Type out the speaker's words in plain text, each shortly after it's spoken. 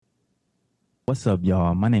What's up,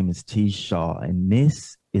 y'all? My name is T. Shaw, and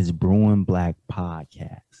this is Brewing Black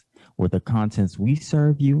Podcast, where the contents we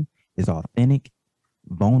serve you is authentic,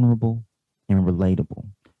 vulnerable, and relatable.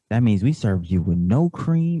 That means we serve you with no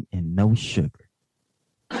cream and no sugar.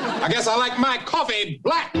 I guess I like my coffee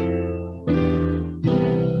black.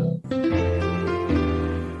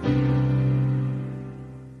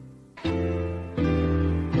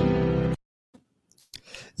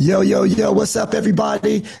 Yo, yo, yo, what's up,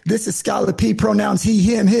 everybody? This is Scholar P, pronouns he,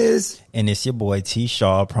 him, his. And it's your boy T.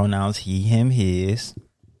 Shaw, pronouns he, him, his.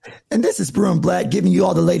 And this is Brewing Black, giving you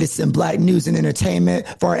all the latest in black news and entertainment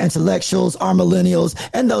for our intellectuals, our millennials,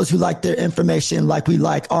 and those who like their information like we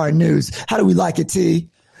like our news. How do we like it, T?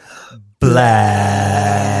 Black.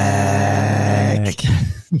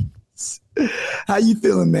 How you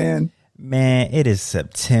feeling, man? Man, it is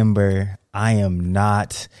September. I am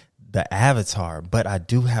not the Avatar, but I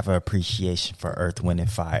do have an appreciation for Earth, Wind, and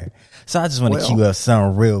Fire. So I just want to cue up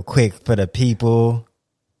something real quick for the people.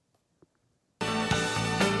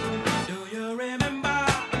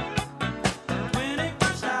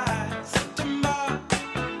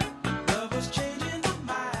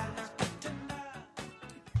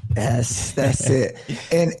 Yes, that's it.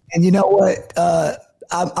 And you know what?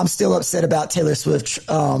 I'm still upset about Taylor Swift,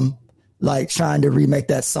 like trying to remake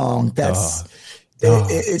that song. That's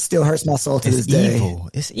it still hurts my soul to this day.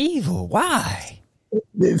 It's evil. Why?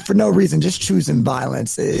 For no reason, just choosing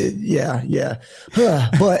violence. Yeah.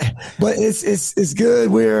 But it's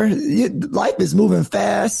good. Life is moving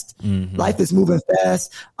fast. Mm-hmm. Life is moving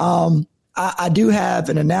fast. I do have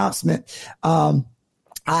an announcement.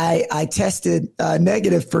 I tested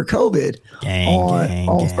negative for COVID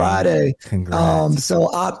on Friday. Congrats.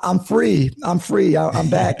 So I'm free. I'm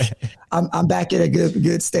back. I'm back in a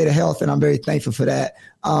good state of health, and I'm very thankful for that.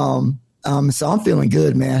 So I'm feeling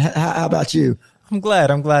good, man. How about you? I'm glad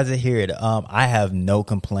to hear it. I have no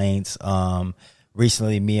complaints.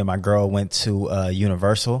 Recently, me and my girl went to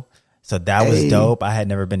Universal. So that was dope. I had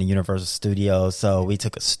never been to Universal Studios, so we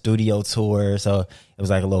took a studio tour. So it was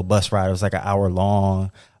like a little bus ride. It was like an hour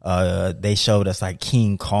long. They showed us like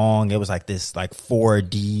King Kong. It was like this like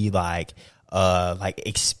 4D like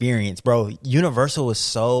experience, bro. Universal is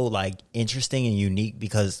so like interesting and unique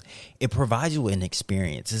because it provides you an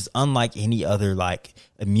experience. It's unlike any other like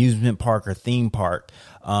amusement park or theme park.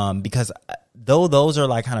 Because though those are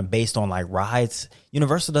like kind of based on like rides,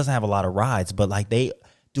 Universal doesn't have a lot of rides, but like they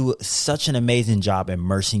do such an amazing job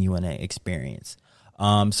immersing you in an experience.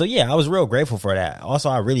 So yeah, I was real grateful for that. Also,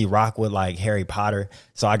 I really rock with like Harry Potter.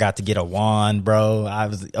 So I got to get a wand, bro. I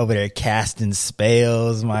was over there casting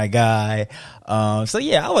spells, my guy. So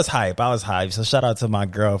yeah, I was hype. So shout out to my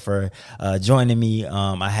girl for, joining me.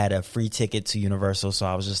 I had a free ticket to Universal. So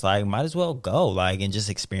I was just like, might as well go like, and just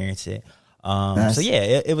experience it. Nice. So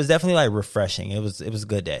yeah, it was definitely like refreshing. It was a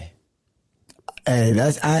good day. Hey,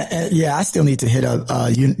 I still need to hit up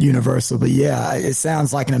Universal, but yeah, it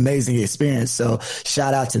sounds like an amazing experience. So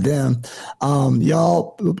shout out to them.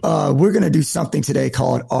 Y'all, we're going to do something today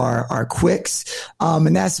called our quicks.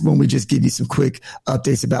 And that's when we just give you some quick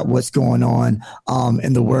updates about what's going on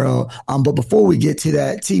in the world. But before we get to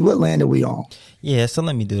that, T, what land are we on? Yeah, so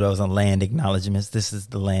let me do those on land acknowledgments. This is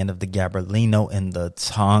the land of the Gabrielino and the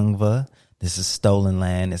Tongva. This is stolen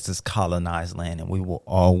land. This is colonized land. And we will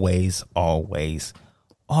always, always,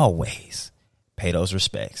 always pay those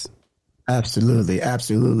respects. Absolutely.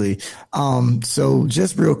 So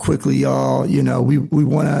just real quickly, y'all, we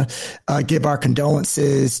want to give our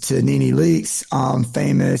condolences to Nene Leakes,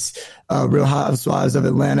 famous Real Housewives of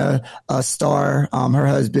Atlanta star. Her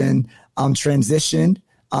husband transitioned.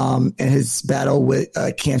 And his battle with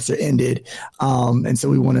cancer ended. And so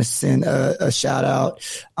we want to send a shout out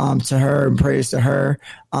to her and prayers to her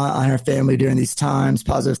and her family during these times,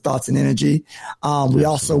 positive thoughts and energy. We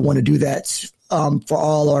also want to do that for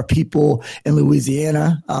all our people in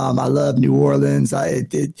Louisiana. I love New Orleans. I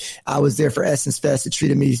was there for Essence Fest. It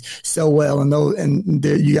treated me so well. And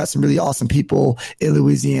you got some really awesome people in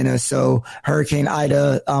Louisiana. So Hurricane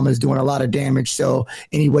Ida is doing a lot of damage. So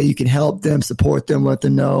any way you can help them, support them, let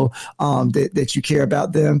them know that you care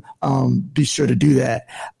about them, be sure to do that.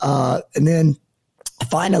 And then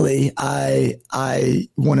finally, I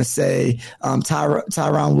want to say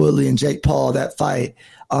Tyron Woodley and Jake Paul, that fight.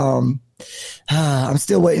 I'm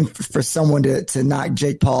still waiting for someone to knock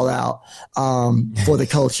Jake Paul out for the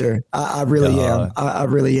culture. I really am. I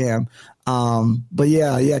really am. But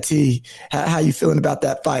yeah, T, how you feeling about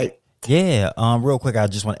that fight? Yeah, real quick, I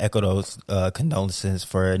just want to echo those condolences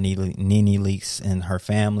for Nene Leakes and her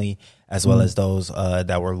family, as well as those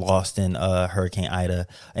that were lost in Hurricane Ida,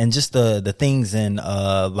 and just the things in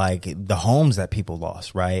like the homes that people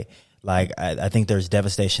lost, right? Like, I think there's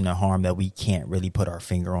devastation and harm that we can't really put our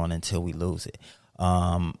finger on until we lose it.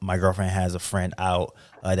 My girlfriend has a friend out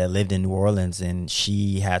that lived in New Orleans, and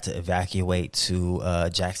she had to evacuate to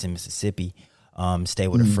Jackson, Mississippi, stay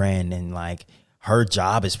with a friend, and like her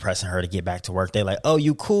job is pressing her to get back to work. They're like, "Oh,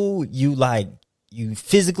 you cool? You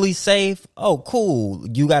physically safe? Oh, cool.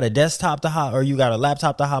 You got a desktop to hop, or you got a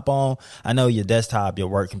laptop to hop on? I know your desktop, your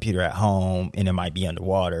work computer at home, and it might be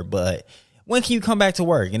underwater, but when can you come back to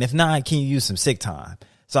work? And if not, can you use some sick time?"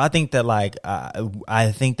 So I think that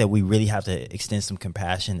I think that we really have to extend some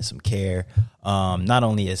compassion and some care, not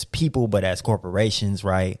only as people, but as corporations.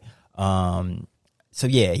 Right. So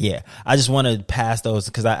yeah. I just want to pass those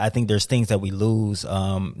because I think there's things that we lose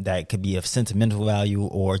that could be of sentimental value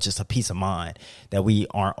or just a peace of mind that we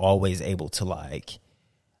aren't always able to like.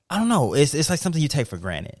 I don't know. It's like something you take for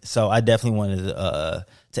granted. So I definitely wanted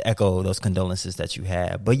to echo those condolences that you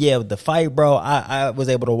had. But yeah, the fight, bro, I was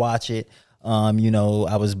able to watch it. I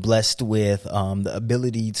was blessed with the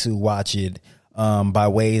ability to watch it by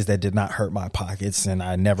ways that did not hurt my pockets, and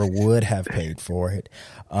I never would have paid for it.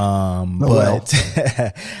 But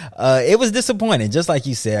it was disappointing, just like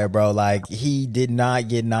you said, bro. Like, he did not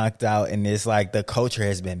get knocked out, and it's like the culture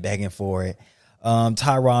has been begging for it.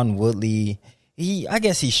 Tyron Woodley, I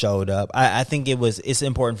guess he showed up. I think it's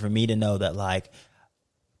important for me to know that, like,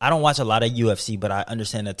 I don't watch a lot of UFC, but I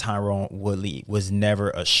understand that Tyron Woodley was never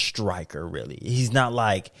a striker, really. He's not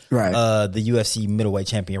like the UFC middleweight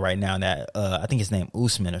champion right now that I think his name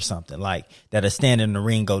Usman or something, like that'll stand in the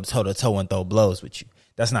ring, go toe to toe and throw blows with you.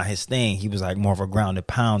 That's not his thing. He was like more of a grounded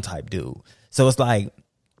pound type dude. So it's like,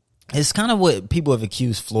 it's kind of what people have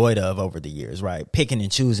accused Floyd of over the years, right? Picking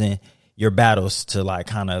and choosing your battles to like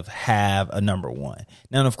kind of have a number one.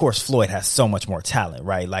 Now, of course, Floyd has so much more talent,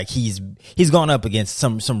 right? Like he's gone up against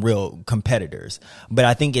some real competitors, but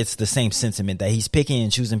I think it's the same sentiment that he's picking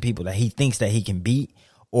and choosing people that he thinks that he can beat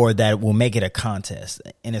or that will make it a contest.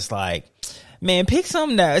 And it's like, man, pick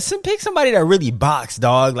somebody that really box,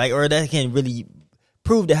 dog, like, or that can really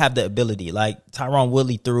prove to have the ability. Like Tyron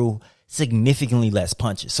Woodley threw significantly less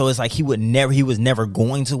punches. So it's like he was never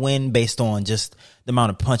going to win based on just the amount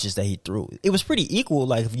of punches that he threw. It was pretty equal,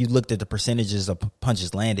 like if you looked at the percentages of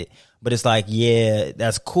punches landed. But it's like, yeah,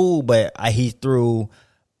 that's cool, but he threw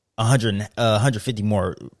 150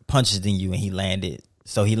 more punches than you, and he landed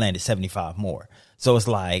 75 more. So it's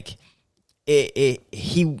like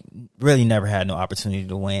he really never had no opportunity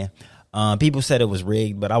to win. People said it was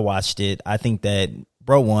rigged, but I watched it. I think that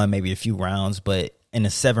bro won maybe a few rounds, but in a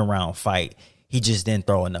 7-round fight, he just didn't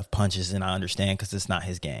throw enough punches, and I understand because it's not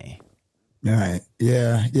his game. All right.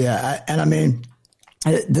 Yeah. And I mean,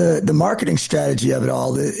 the marketing strategy of it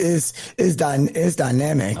all is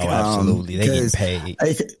dynamic. Oh, absolutely. They get paid.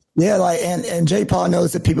 Yeah, like and Jake Paul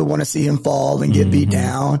knows that people want to see him fall and get beat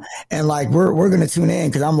down, and like we're gonna tune in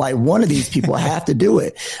because I'm like, one of these people have to do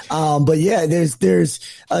it. But yeah, there's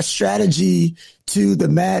a strategy to the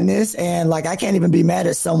madness, and like I can't even be mad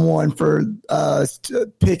at someone for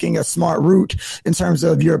picking a smart route in terms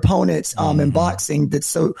of your opponents in boxing.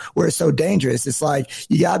 Where it's so dangerous. It's like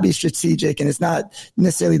you gotta be strategic, and it's not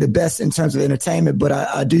necessarily the best in terms of entertainment. But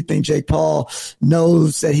I do think Jake Paul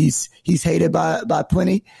knows that he's hated by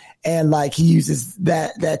plenty. And like he uses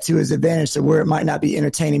that to his advantage, so where it might not be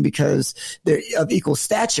entertaining because they're of equal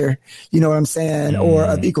stature, you know what I'm saying, or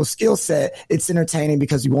of equal skill set, it's entertaining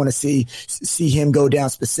because you want to see him go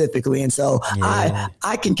down specifically. And so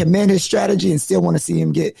I can commend his strategy and still want to see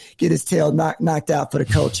him get his tail knocked out for the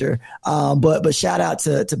culture. But shout out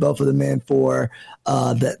to both of the men for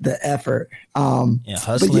the effort.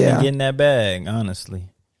 Hustling and getting that bag, honestly.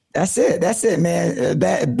 That's it,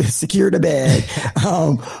 man. Secure the bag.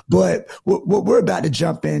 But what we're about to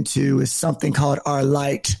jump into is something called our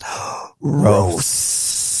light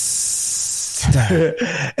roast.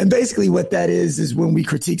 And basically what that is when we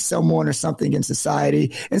critique someone or something in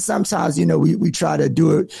society. And sometimes, we try to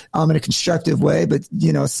do it in a constructive way, but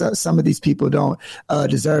some of these people don't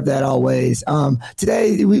deserve that always.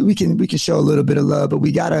 Today we can show a little bit of love, but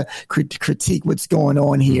we gotta critique what's going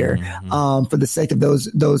on here for the sake of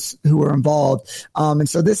those who are involved. And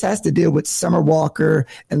so this has to deal with Summer Walker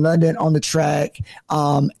and London on the Track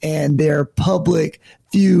and their public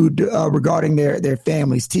feud regarding their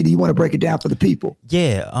families. T, do you want to break it down for the people?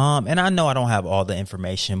 Yeah, and I know I don't have all the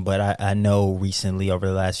information, but I know recently over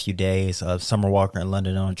the last few days, Summer Walker and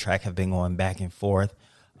London on Track have been going back and forth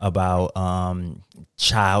about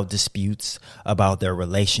child disputes, about their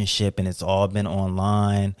relationship, and it's all been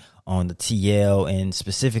online on the TL and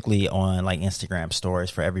specifically on like Instagram stories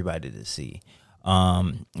for everybody to see.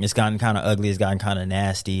 It's gotten kind of ugly. It's gotten kind of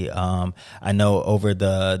nasty. I know over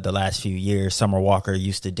the last few years, Summer Walker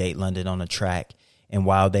used to date London on the Track. And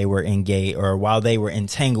while they were engaged or while they were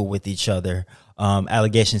entangled with each other,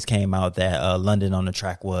 allegations came out that London on the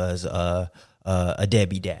Track was a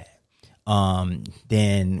deadbeat dad.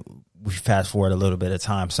 Then we fast forward a little bit of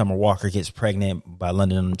time. Summer Walker gets pregnant by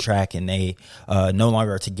London on the Track, and they no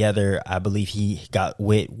longer are together. I believe he got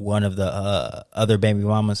with one of the other baby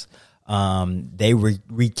mamas. They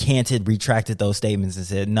retracted those statements and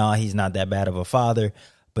said, no, he's not that bad of a father.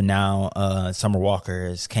 But now Summer Walker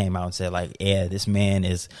has came out and said, like, yeah, this man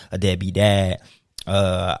is a deadbeat dad.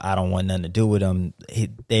 I don't want nothing to do with him.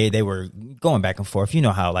 They were going back and forth. You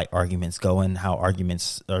know how like arguments go and how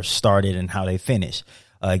arguments are started and how they finish.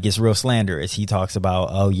 It gets real slanderous. He talks about,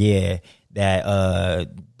 oh yeah, that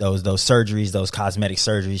those surgeries, those cosmetic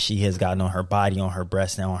surgeries she has gotten on her body, on her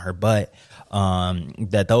breast, and on her butt,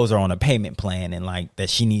 that those are on a payment plan, and like that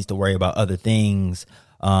she needs to worry about other things.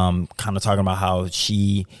 Kind of talking about how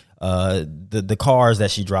she the cars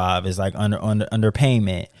that she drive is like under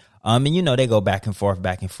payment. And you know, they go back and forth.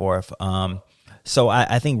 So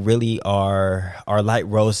I think really our light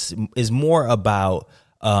roast is more about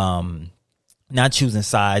not choosing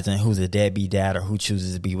sides and who's a deadbeat dad or who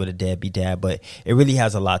chooses to be with a deadbeat dad, but it really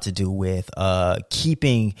has a lot to do with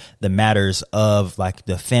keeping the matters of like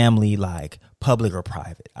the family like public or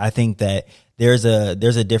private. I think that there's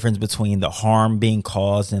a difference between the harm being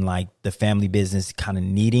caused and like the family business kind of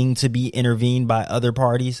needing to be intervened by other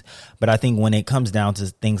parties. But I think when it comes down to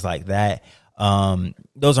things like that,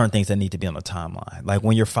 those aren't things that need to be on the timeline. Like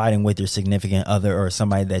when you're fighting with your significant other or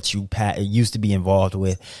somebody that you used to be involved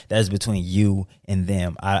with, that is between you and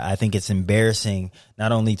them. I think it's embarrassing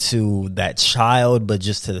not only to that child, but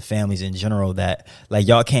just to the families in general that like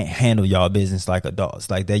y'all can't handle y'all business like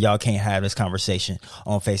adults. Like that y'all can't have this conversation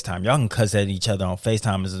on FaceTime. Y'all can cuss at each other on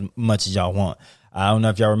FaceTime as much as y'all want. I don't know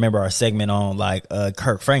if y'all remember our segment on like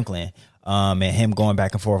Kirk Franklin. And him going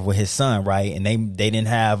back and forth with his son, right? And they didn't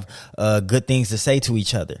have good things to say to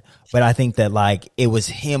each other. But I think that like it was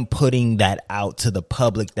him putting that out to the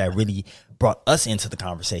public that really brought us into the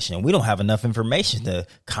conversation. We don't have enough information to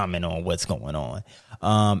comment on what's going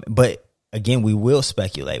on. But again, we will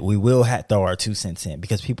speculate. We will throw our 2 cents in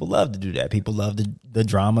because people love to do that. People love the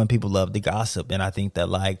drama and people love the gossip. And I think that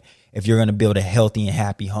like if you're going to build a healthy and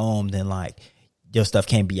happy home, then like your stuff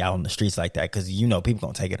can't be out on the streets like that because, you know, people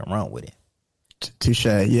going to take it and run with it. Touche.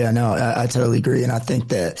 Yeah, no, I totally agree. And I think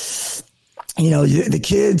that, you know, the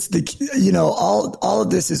kids, you know, all of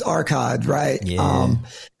this is archived, right? Yeah.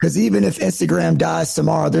 Because even if Instagram dies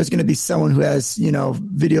tomorrow, there's going to be someone who has, you know,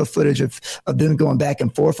 video footage of them going back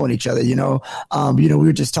and forth on each other. You know, we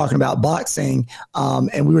were just talking about boxing,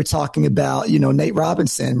 and we were talking about, you know, Nate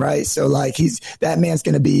Robinson, right? So like that man's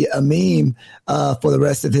going to be a meme for the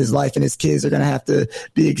rest of his life, and his kids are going to have to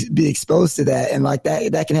be exposed to that, and like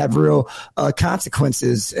that can have real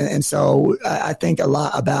consequences. And so I think a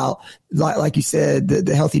lot about like you said,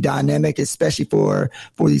 the healthy dynamic, especially for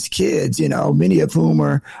these kids, you know, many of whom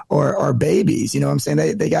are babies, you know what I'm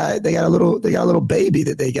saying? They got a little baby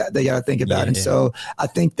that they got to think about. Yeah. And so I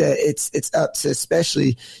think that it's up to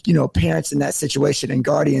especially, you know, parents in that situation and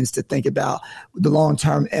guardians to think about the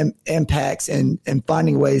long-term impacts and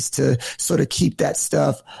finding ways to sort of keep that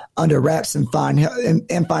stuff under wraps and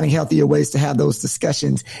finding healthier ways to have those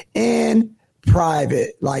discussions in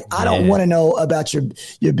private. Like, I don't want to know about your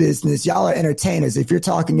business. Y'all are entertainers. If you're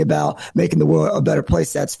talking about making the world a better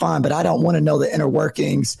place, that's fine. But I don't want to know the inner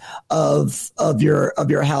workings of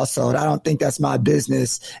your household. I don't think that's my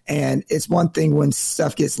business. And it's one thing when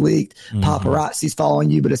stuff gets leaked, paparazzi's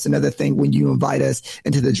following you, but it's another thing when you invite us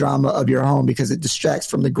into the drama of your home because it distracts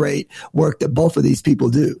from the great work that both of these people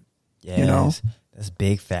do. Yes, you know? That's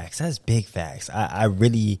big facts. That's big facts. I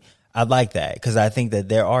like that because I think that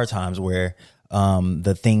there are times where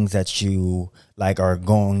the things that you like are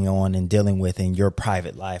going on and dealing with in your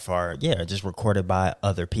private life are just recorded by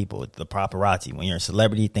other people. The paparazzi, when you're a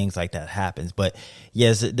celebrity, things like that happens. But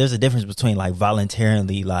yes, there's a difference between like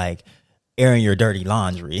voluntarily like airing your dirty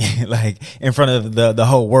laundry like in front of the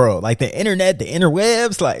whole world, like the internet, the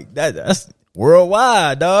interwebs, like that's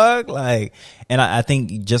worldwide, dog. Like, and I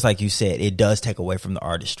think just like you said, it does take away from the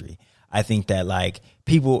artistry. I think that like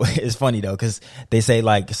people, it's funny though, because they say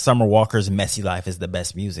like Summer Walker's Messy Life is the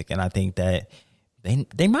best music. And I think that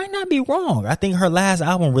they might not be wrong. I think her last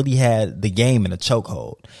album really had the game in a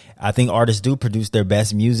chokehold. I think artists do produce their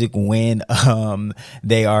best music when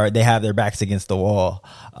they have their backs against the wall.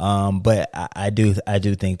 But I do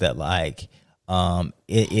think that like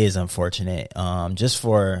it is unfortunate just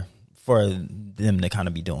for them to kind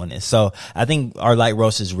of be doing this. So I think our light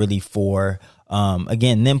roast is really for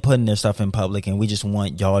again, them putting their stuff in public, and we just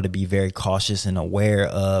want y'all to be very cautious and aware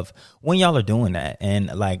of when y'all are doing that and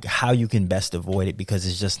like how you can best avoid it, because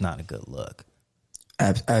it's just not a good look.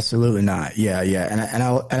 Absolutely not. Yeah.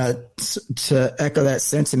 And to echo that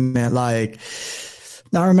sentiment, like,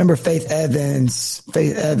 now I remember Faith Evans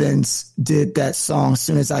did that song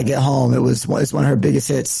 "Soon as I Get Home." It's one of her biggest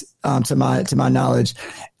hits, to my knowledge.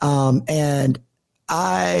 And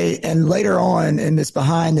later on in this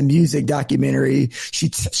Behind the Music documentary, she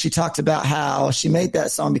talked about how she made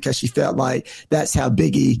that song because she felt like that's how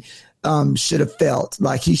Biggie should have felt.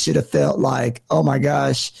 Like he should have felt like, oh my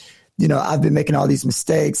gosh, you know, I've been making all these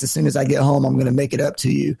mistakes. As soon as I get home, I'm going to make it up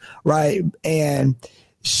to you. Right. And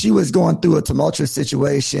she was going through a tumultuous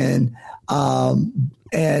situation.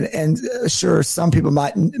 And sure, some people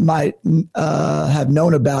might have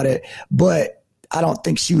known about it, but I don't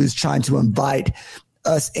think she was trying to invite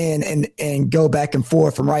us in and go back and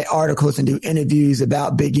forth and write articles and do interviews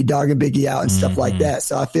about Biggie, dogging Biggie out and stuff like that.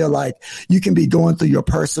 So I feel like you can be going through your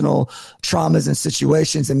personal traumas and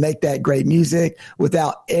situations and make that great music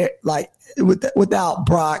without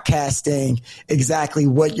broadcasting exactly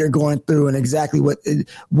what you're going through and exactly what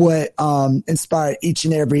inspired each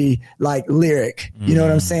and every like lyric. You know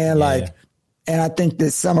what I'm saying? Yeah. Like, and I think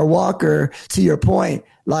that Summer Walker, to your point,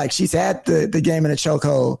 like she's had the game in a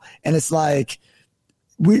chokehold, and it's like,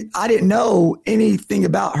 I didn't know anything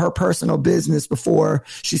about her personal business before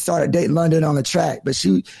she started dating London on the Track,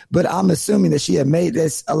 but I'm assuming that she had made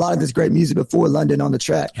a lot of this great music before London on the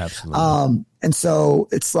Track. Absolutely. And so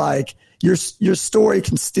it's like your story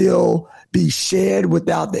can still be shared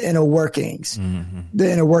without the inner workings,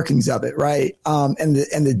 of it. Right. And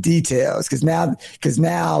the details. Cause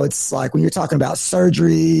now it's like when you're talking about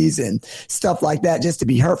surgeries and stuff like that, just to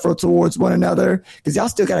be hurtful towards one another, cause y'all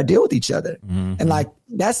still got to deal with each other. And like,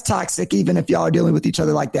 that's toxic, even if y'all are dealing with each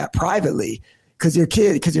other like that privately, cause your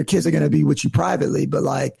kids are going to be with you privately. But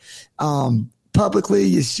like, publicly,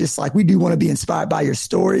 it's just like, we do want to be inspired by your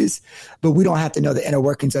stories, but we don't have to know the inner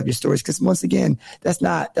workings of your stories. Cause once again, that's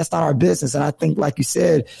not our business. And I think, like you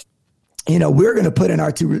said, you know, we're going to put in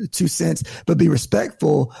our two cents, but be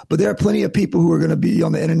respectful. But there are plenty of people who are going to be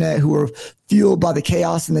on the internet who are fueled by the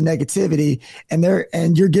chaos and the negativity,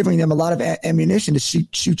 and you're giving them a lot of ammunition to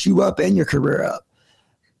shoot you up and your career up.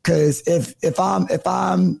 Cause if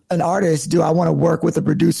I'm an artist, do I want to work with a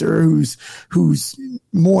producer who's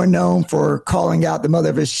more known for calling out the mother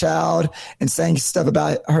of his child and saying stuff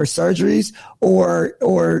about her surgeries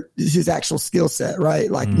or his actual skill set, right?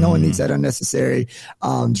 Like no one needs that unnecessary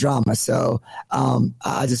drama. So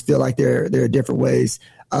I just feel like there are different ways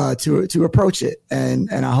to approach it, and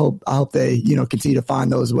I hope they, you know, continue to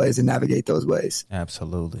find those ways and navigate those ways.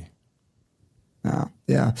 Absolutely.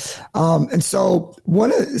 Yeah. And so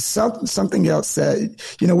something else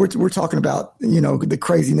that, you know, we're talking about, you know, the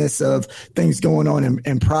craziness of things going on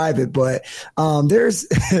in private, but, there's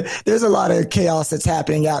a lot of chaos that's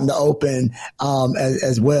happening out in the open,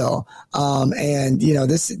 as well. And, you know,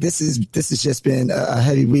 this has just been a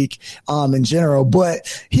heavy week, in general,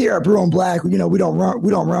 but here at Brew and Black, you know, we don't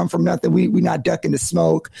run from nothing. We're not ducking the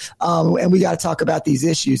smoke. And we got to talk about these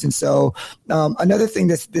issues. And so, another thing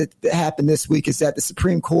that happened this week is that the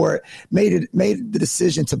Supreme Court made the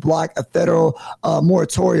decision to block a federal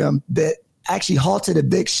moratorium that actually halted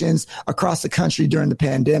evictions across the country during the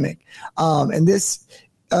pandemic. And this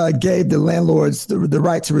gave the landlords the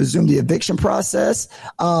right to resume the eviction process,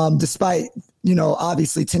 despite, you know,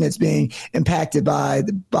 obviously tenants being impacted by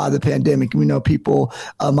the pandemic. We know people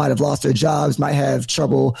might have lost their jobs, might have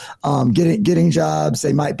trouble getting jobs.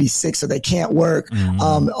 They might be sick, so they can't work.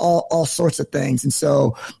 All sorts of things. And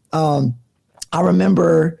so I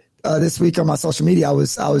remember this week on my social media, I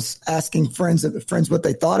was asking friends what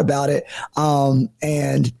they thought about it,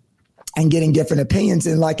 and getting different opinions.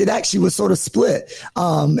 And like, it actually was sort of split.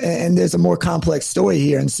 And there's a more complex story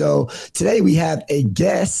here. And so today we have a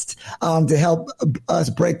guest, to help us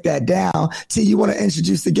break that down. T, you want to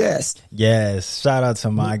introduce the guest? Yes. Shout out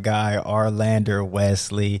to my guy, Arlander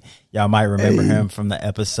Wesley. Y'all might remember him from the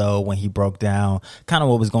episode when he broke down kind of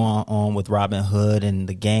what was going on with Robin Hood and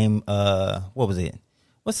the game. What was it?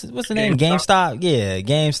 What's the name? GameStop. Yeah.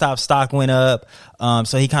 GameStop stock went up.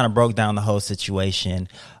 So he kind of broke down the whole situation.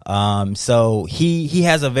 So he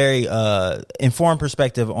has a very, informed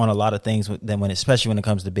perspective on a lot of things especially when it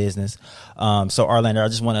comes to business. So Arlander, I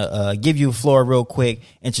just want to, give you a floor real quick,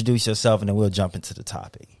 introduce yourself, and then we'll jump into the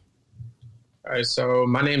topic. All right, so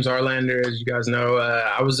my name's Arlander. As you guys know,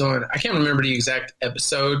 I can't remember the exact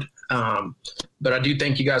episode, but I do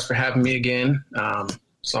thank you guys for having me again.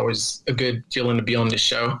 It's always a good feeling to be on this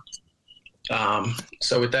show.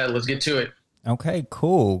 So with that, let's get to it. Okay,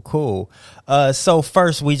 cool. So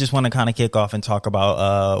first, we just want to kind of kick off and talk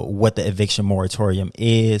about what the eviction moratorium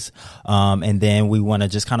is, and then we want to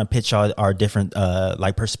just kind of pitch our different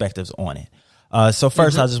like perspectives on it. So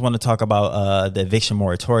first, I just want to talk about the eviction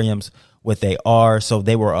moratoriums, what they are. So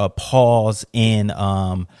they were a pause in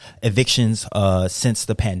evictions since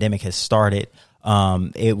the pandemic has started.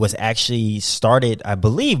 It was actually started, I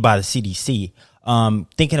believe, by the CDC.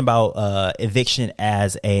 Thinking about eviction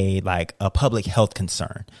as a public health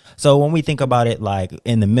concern. So when we think about it, like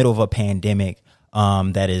in the middle of a pandemic,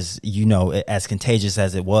 that is, as contagious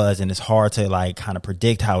as it was, and it's hard to like kind of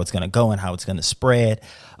predict how it's going to go and how it's going to spread.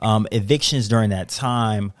 Evictions during that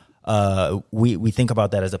time, we think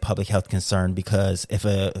about that as a public health concern, because if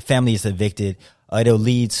a family is evicted, it'll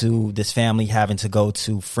lead to this family having to go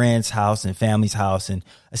to friends' house and family's house and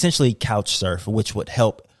essentially couch surf, which would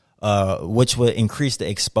help. Which would increase the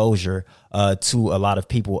exposure to a lot of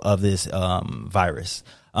people of this virus.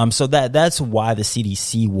 So that's why the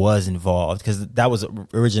CDC was involved, because that was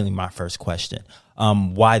originally my first question,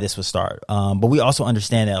 why this would start. But we also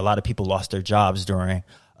understand that a lot of people lost their jobs during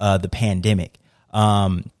the pandemic.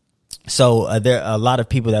 So there are a lot of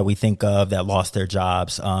people that we think of that lost their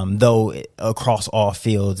jobs, though across all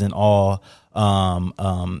fields and all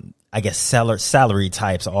I guess salary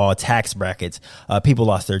types, all tax brackets, people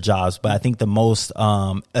lost their jobs. But I think the most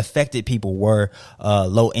affected people were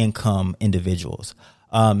low income individuals.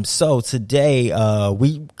 So today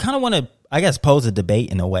we kind of want to, I guess, pose a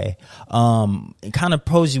debate in a way, and kind of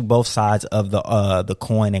pose you both sides of the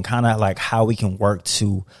coin, and kind of like how we can work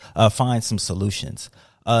to find some solutions.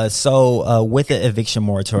 So with the eviction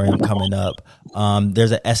moratorium coming up,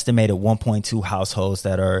 there's an estimated 1.2 households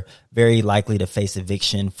that are very likely to face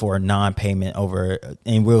eviction for non-payment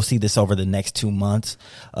and we'll see this over the next 2 months.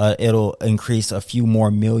 It'll increase a few more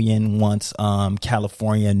million once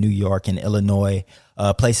California, New York, and Illinois,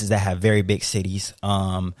 places that have very big cities,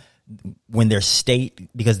 when their state,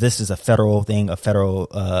 because this is a federal thing,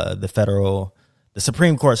 the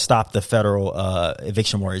Supreme Court stopped the federal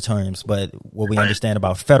eviction moratoriums, but what we understand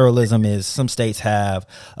about federalism is some states have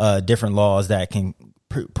different laws that can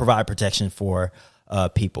provide protection for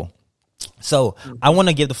people. So I want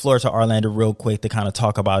to give the floor to Arlander real quick to kind of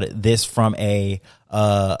talk about this from a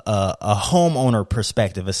homeowner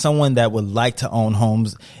perspective, as someone that would like to own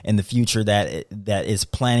homes in the future, that is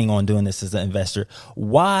planning on doing this as an investor.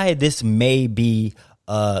 Why this may be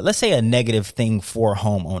let's say a negative thing for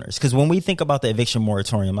homeowners. Because when we think about the eviction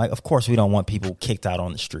moratorium, like, of course, we don't want people kicked out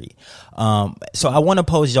on the street. So I want to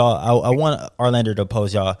pose y'all, I want Arlander to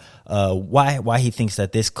pose y'all why he thinks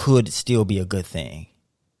that this could still be a good thing.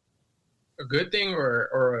 A good thing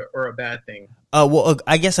or a bad thing? Well,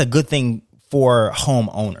 I guess a good thing for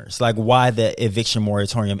homeowners, like why the eviction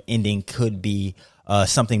moratorium ending could be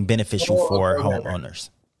something beneficial for homeowners.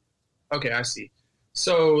 Okay, I see.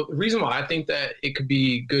 So the reason why I think that it could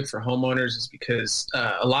be good for homeowners is because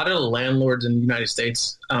a lot of the landlords in the United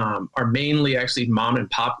States are mainly actually mom and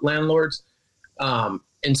pop landlords.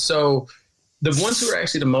 And so the ones who are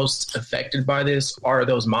actually the most affected by this are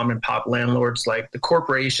those mom and pop landlords. Like the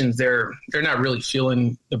corporations, they're not really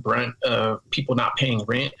feeling the brunt of people not paying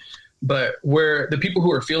rent. But where the people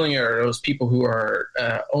who are feeling it are those people who are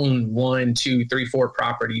own 1, 2, 3, 4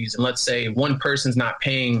 properties. And let's say one person's not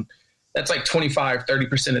paying, that's like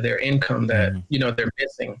 25-30% of their income that, they're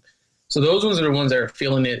missing. So those ones are the ones that are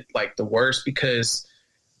feeling it like the worst, because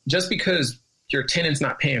just because your tenant's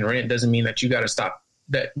not paying rent doesn't mean that you got to stop,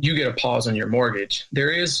 that you get a pause on your mortgage. There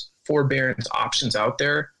is forbearance options out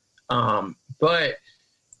there. But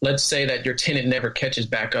let's say that your tenant never catches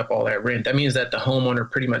back up all that rent. That means that the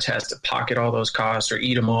homeowner pretty much has to pocket all those costs or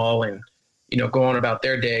eat them all and, go on about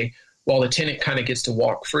their day, while the tenant kind of gets to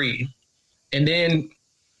walk free. And then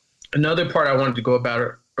another part I wanted to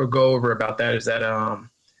go over about that is that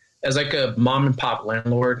as like a mom and pop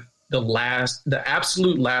landlord, the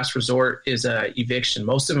absolute last resort is eviction.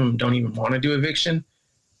 Most of them don't even want to do eviction.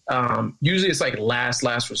 Usually it's like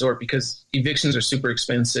last resort, because evictions are super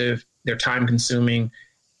expensive. They're time consuming,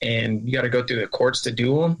 and you got to go through the courts to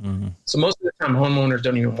do them. Mm-hmm. So most of the time homeowners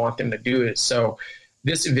don't even want them to do it. So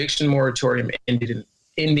this eviction moratorium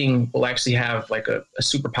ending will actually have like a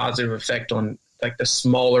super positive effect on like the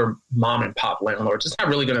smaller mom and pop landlords. It's not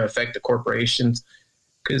really going to affect the corporations,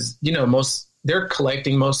 because, they're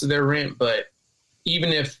collecting most of their rent, but even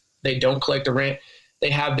if they don't collect the rent,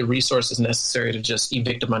 they have the resources necessary to just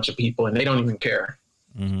evict a bunch of people, and they don't even care.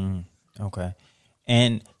 Mm-hmm. Okay.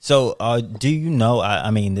 And so, do you know,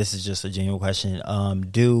 I mean, this is just a genuine question.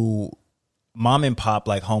 Do mom and pop,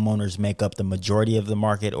 like homeowners, make up the majority of the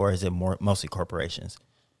market, or is it mostly corporations?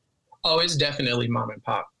 Oh, it's definitely mom and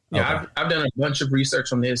pop. Yeah, Okay. I've done a bunch of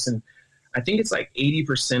research on this, and I think it's like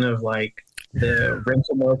 80% of like the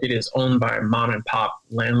rental market is owned by mom and pop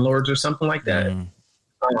landlords or something like that.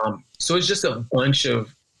 So it's just a bunch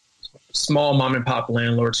of small mom and pop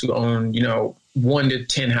landlords who own, 1 to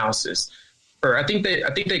 10 houses. Or I think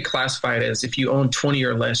they classify it as if you own 20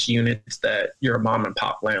 or less units that you're a mom and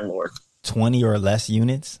pop landlord. 20 or less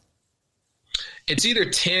units? It's either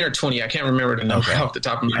 10 or 20. I can't remember the number off the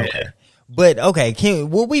top of my head. But okay,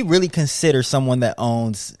 will we really consider someone that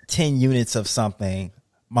owns 10 units of something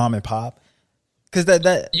mom and pop? Because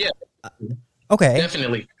that Yeah, okay,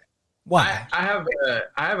 definitely. why? I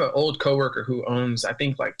have an old coworker who owns, I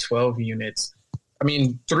think, like 12 units. I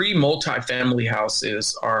mean, 3 multifamily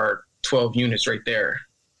houses are 12 units right there.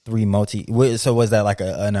 3 so was that like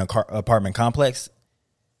an apartment complex?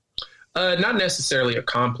 Not necessarily a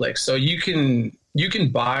complex. So you can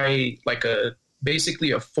buy like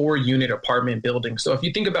basically a 4-unit apartment building. So if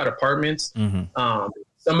you think about apartments,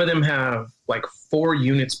 some of them have like 4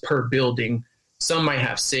 units per building. Some might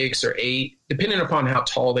have 6 or 8, depending upon how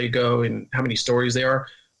tall they go and how many stories they are.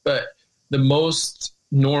 But the most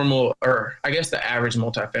normal, or I guess the average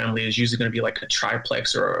multifamily, is usually going to be like a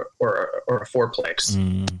triplex or a fourplex.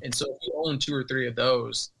 And so if you own 2 or 3 of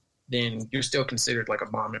those, then you're still considered like a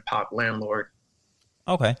mom and pop landlord.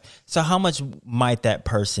 Okay. So how much might that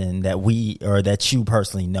person that you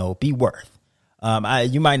personally know be worth?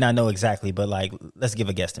 You might not know exactly, but like, let's give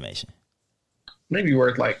a guesstimation. Maybe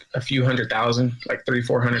worth like a few $100,000, like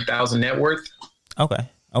 300,000-400,000 net worth. Okay.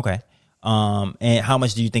 And how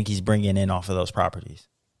much do you think he's bringing in off of those properties?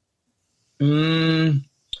 I'd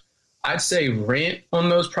say rent on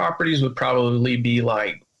those properties would probably be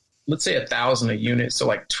like, let's say $1,000 a unit. So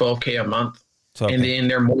like $12K a month. Okay. And then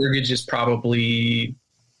their mortgage is probably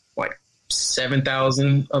like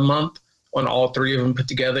 $7,000 a month on all 3 of them put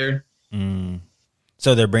together.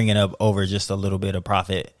 So they're bringing up over just a little bit of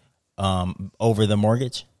profit over the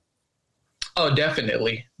mortgage? Oh,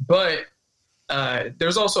 definitely. But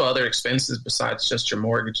there's also other expenses besides just your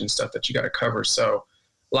mortgage and stuff that you got to cover. So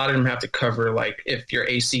a lot of them have to cover, like, if your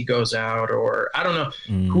AC goes out, or I don't know,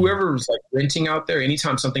 whoever's like renting out there,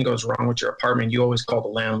 anytime something goes wrong with your apartment, you always call the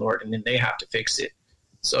landlord and then they have to fix it.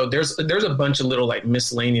 So there's a bunch of little like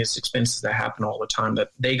miscellaneous expenses that happen all the time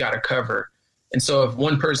that they got to cover. And so if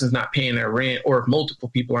one person's not paying their rent, or if multiple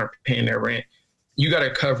people aren't paying their rent, you got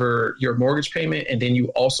to cover your mortgage payment. And then you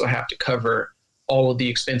also have to cover all of the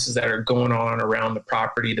expenses that are going on around the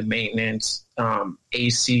property, the maintenance,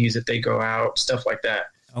 ACs if they go out, stuff like that.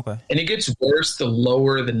 Okay. And it gets worse the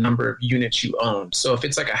lower the number of units you own. So if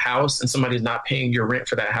it's like a house and somebody's not paying your rent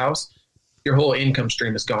for that house, your whole income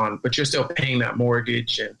stream is gone, but you're still paying that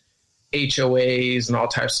mortgage and HOAs and all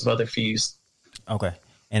types of other fees. Okay.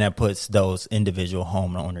 And that puts those individual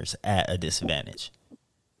homeowners at a disadvantage.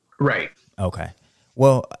 Right. Okay.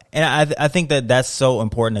 Well, and I think that that's so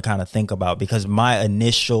important to kind of think about, because my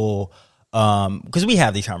initial, because we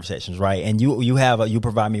have these conversations, right? And you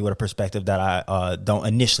provide me with a perspective that I don't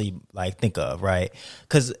initially like think of, right?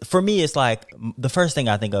 Because for me, it's like the first thing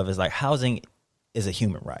I think of is like housing is a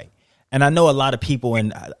human right. And I know a lot of people,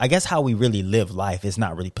 and I guess how we really live life is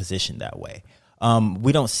not really positioned that way.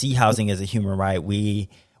 We don't see housing as a human right. We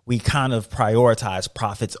kind of prioritize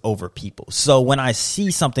profits over people. So when I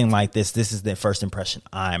see something like this is the first impression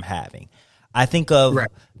I'm having. I think of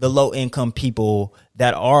the low income people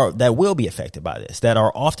that will be affected by this, that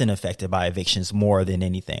are often affected by evictions more than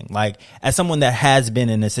anything. Like, as someone that has been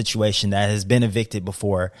in a situation that has been evicted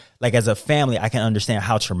before, like as a family, I can understand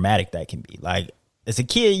how traumatic that can be. Like, as a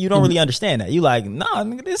kid, you don't really understand that. You like, nah,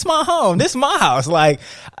 this is my home. This is my house. Like,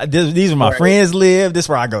 these are my friends live. This is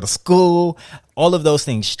where I go to school. All of those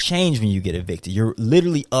things change when you get evicted. You're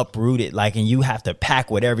literally uprooted, like, and you have to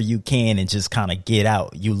pack whatever you can and just kind of get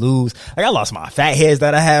out. You lose. Like, I lost my fat heads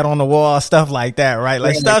that I had on the wall, stuff like that, right?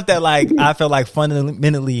 Like, stuff that, like, I feel like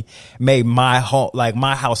fundamentally made my home, like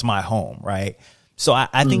my house, my home, right? So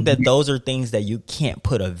I think that those are things that you can't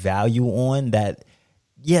put a value on. That,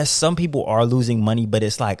 yes, some people are losing money, but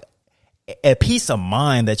it's like a peace of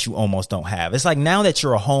mind that you almost don't have. It's like, now that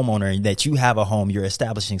you're a homeowner and that you have a home, you're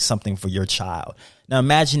establishing something for your child. Now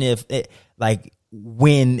imagine if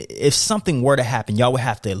something were to happen, y'all would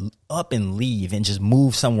have to up and leave and just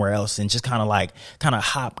move somewhere else and just kind of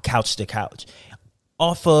hop couch to couch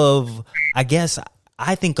off of, I guess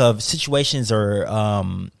I think of situations or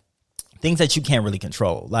things that you can't really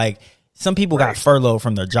control. Like, some people got furloughed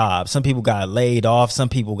from their job. Some people got laid off. Some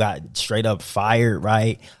people got straight up fired,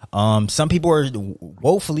 right? Some people are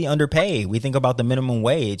woefully underpaid. We think about the minimum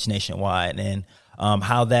wage nationwide and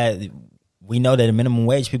how that we know that a minimum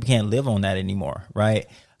wage, people can't live on that anymore, right?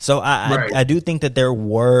 So I do think that there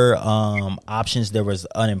were options. There was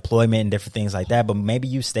unemployment and different things like that. But maybe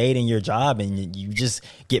you stayed in your job and you just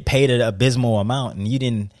get paid an abysmal amount, and you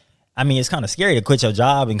didn't. I mean, it's kind of scary to quit your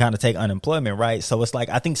job and kind of take unemployment, right? So it's like,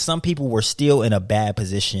 I think some people were still in a bad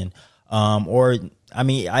position. Or, I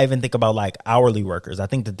mean, I even think about like hourly workers. I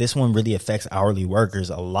think that this one really affects hourly workers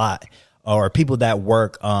a lot, or people that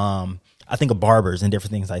work, I think of barbers and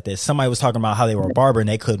different things like this. Somebody was talking about how they were a barber and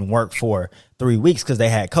they couldn't work for 3 weeks because they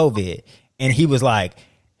had COVID. And he was like,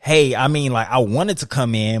 hey, I mean, like, I wanted to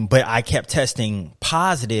come in, but I kept testing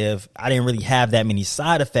positive. I didn't really have that many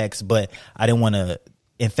side effects, but I didn't want to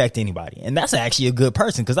infect anybody. And that's actually a good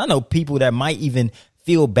person, because I know people that might even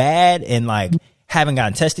feel bad and like haven't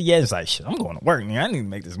gotten tested yet. It's like, shit, I'm going to work, man. I need to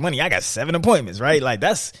make this money. I got 7 appointments, right? Like,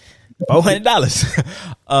 that's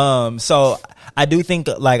 $400. So I do think,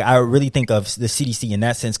 like, I really think of the CDC in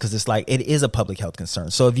that sense, because it's like, it is a public health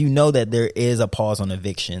concern. So if you know that there is a pause on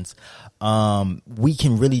evictions, we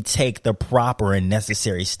can really take the proper and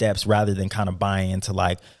necessary steps rather than kind of buying into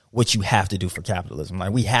like what you have to do for capitalism.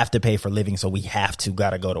 Like, we have to pay for living, so we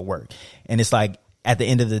gotta go to work. And it's like, at the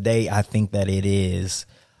end of the day, I think that it is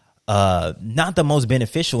not the most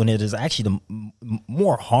beneficial, and it is actually the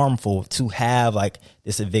more harmful to have like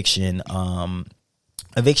this eviction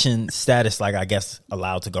status, like, I guess,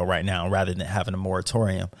 allowed to go right now rather than having a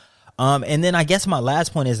moratorium. And then I guess my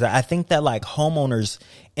last point is that I think that like homeowners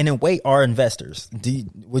in a way are investors.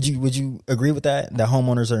 Would you agree with that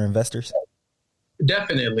homeowners are investors?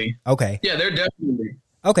 Definitely. Okay. Yeah, they're definitely.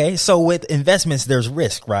 Okay. So with investments, there's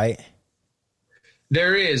risk, right?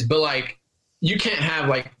 There is, but like, you can't have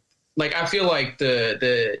like I feel like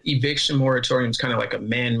the eviction moratorium is kind of like a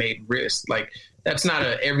man-made risk. Like, that's not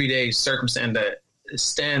a everyday circumstance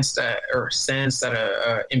that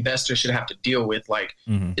a investor should have to deal with. Like,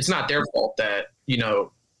 It's not their fault that,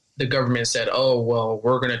 the government said, oh, well,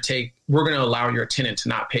 we're going to allow your tenant to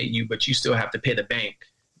not pay you, but you still have to pay the bank.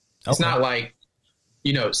 It's not like,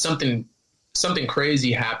 something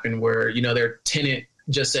crazy happened where, their tenant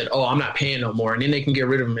just said, oh, I'm not paying no more. And then they can get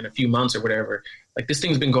rid of them in a few months or whatever. Like, this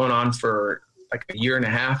thing's been going on for like a year and a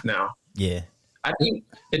half now. Yeah. I think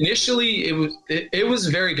initially it was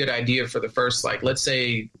a very good idea for the first, like, let's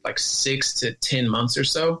say like 6 to 10 months or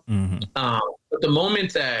so. But the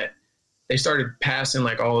moment that they started passing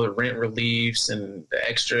like all the rent reliefs and the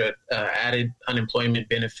extra added unemployment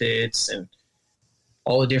benefits and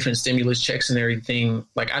all the different stimulus checks and everything,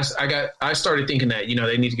 like I started thinking that,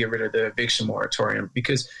 they need to get rid of the eviction moratorium,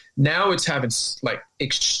 because now it's having like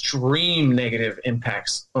extreme negative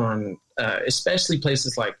impacts on especially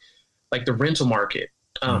places like the rental market,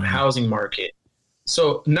 housing market.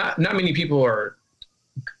 So not many people are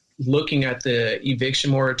looking at the eviction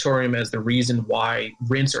moratorium as the reason why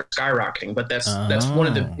rents are skyrocketing, but that's one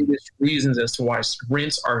of the biggest reasons as to why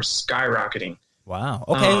rents are skyrocketing. Wow.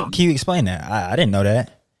 Okay. Can you explain that? I didn't know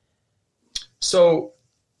that. So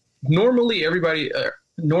normally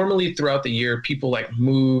throughout the year, people like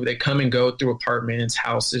move, they come and go through apartments,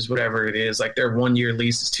 houses, whatever it is, like they're 1-year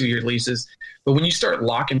leases, 2-year leases. But when you start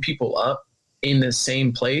locking people up in the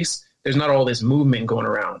same place, there's not all this movement going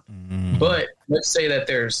around. But let's say that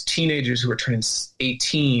there's teenagers who are turning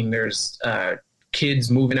 18. There's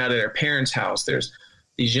kids moving out of their parents' house. There's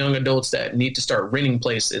these young adults that need to start renting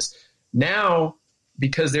places. Now,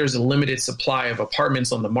 because there's a limited supply of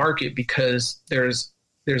apartments on the market, because there's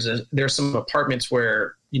some apartments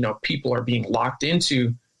where, people are being locked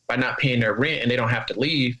into by not paying their rent and they don't have to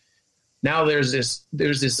leave. Now there's this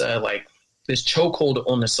chokehold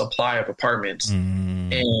on the supply of apartments.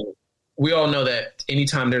 And we all know that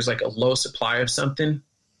anytime there's like a low supply of something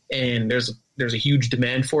and there's a huge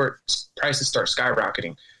demand for it, prices start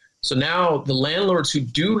skyrocketing. So now the landlords who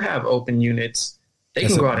do have open units, they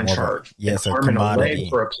can go out and charge a commodity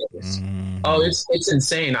for a place. Oh, it's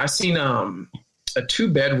insane. I seen a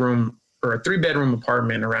 2-bedroom or a 3-bedroom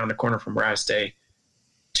apartment around the corner from where I stay.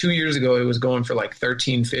 2 years ago, it was going for like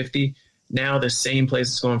 $1,350. Now the same place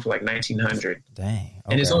is going for like $1,900. Dang. Okay.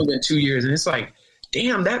 And it's only been 2 years, and it's like,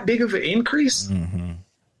 damn, that big of an increase.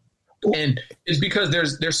 And it's because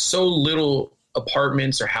there's so little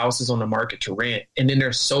apartments or houses on the market to rent, and then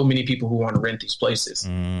there's so many people who want to rent these places.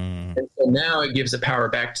 And so now it gives the power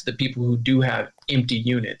back to the people who do have empty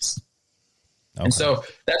units. And so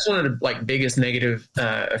that's one of the like biggest negative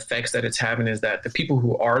effects that it's having, is that the people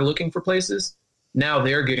who are looking for places, now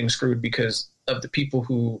they're getting screwed because of the people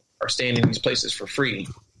who are staying in these places for free.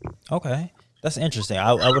 Okay, that's interesting.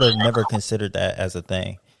 I would have never considered that as a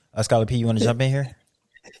thing. Scholar P, you want to jump in here?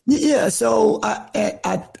 Yeah, so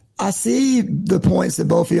I see the points that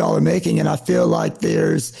both of y'all are making, and I feel like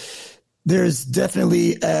there's there's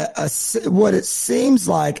definitely what it seems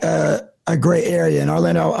like a gray area. And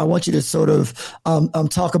Orlando, I want you to sort of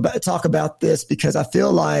talk about this, because I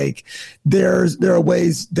feel like there are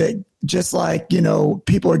ways that, just like,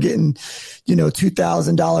 people are getting,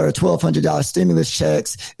 $2,000 or $1,200 stimulus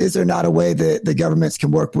checks. Is there not a way that the governments can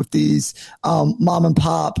work with these mom and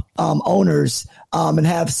pop owners and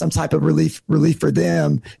have some type of relief for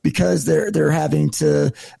them, because they're having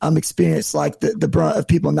to experience like the brunt of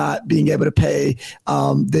people not being able to pay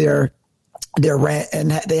their rent, and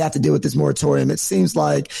they have to deal with this moratorium? It seems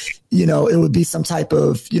like, it would be some type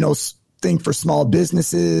of, thing for small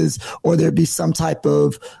businesses, or there'd be some type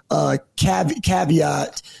of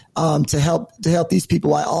caveat to help these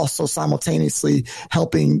people, while also simultaneously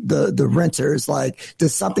helping the renters. Like,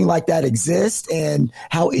 does something like that exist? And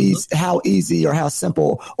how easy or how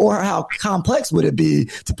simple or how complex would it be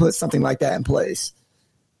to put something like that in place?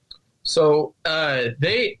 So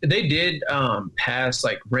they did pass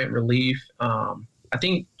like rent relief. I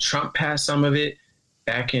think Trump passed some of it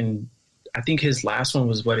back in, I think his last one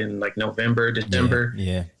was in like November, December.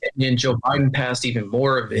 Yeah. And then Joe Biden passed even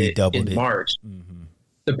more of it in March. Mm-hmm.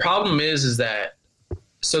 The problem is that,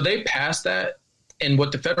 so they passed that. And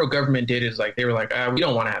what the federal government did is like, they were like, we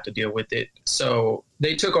don't want to have to deal with it. So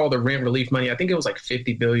they took all the rent relief money. I think it was like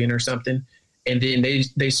 $50 billion or something. And then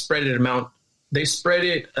they spread it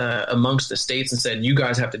amongst the states and said, you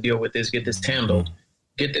guys have to deal with this, get this handled,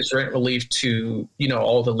 get this rent relief to,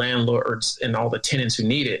 all the landlords and all the tenants who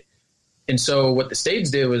need it. And so what the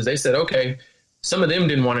states did was they said, okay, some of them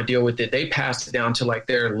didn't want to deal with it. They passed it down to like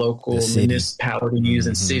their local municipalities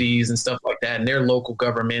and cities and stuff like that, and their local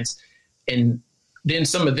governments. And then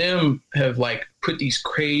some of them have like put these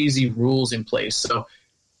crazy rules in place. So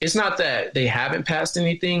it's not that they haven't passed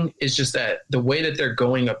anything. It's just that the way that they're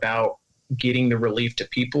going about getting the relief to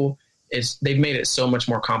people is they've made it so much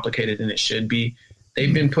more complicated than it should be.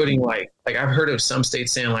 They've been putting like I've heard of some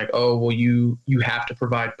states saying like, oh, well, you have to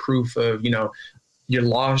provide proof of, your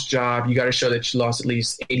lost job. You got to show that you lost at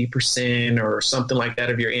least 80% or something like that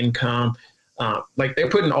of your income. Like they're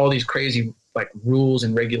putting all these crazy like rules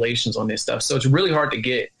and regulations on this stuff. So it's really hard to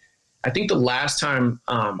get. I think the last time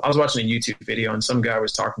I was watching a YouTube video and some guy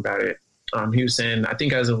was talking about it. He was saying, I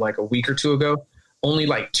think as of like a week or two ago, only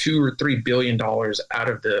like $2 or $3 billion out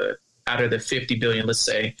of the 50 billion, let's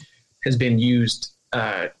say, has been used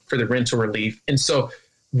for the rental relief. And so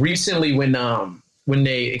recently when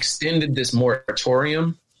they extended this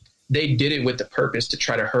moratorium, they did it with the purpose to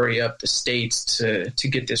try to hurry up the states to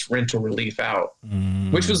get this rental relief out,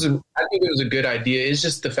 which was, I think it was a good idea. It's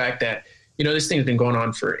just the fact that, this thing's been going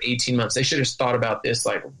on for 18 months. They should have thought about this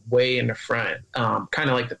like way in the front, kind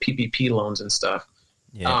of like the PPP loans and stuff.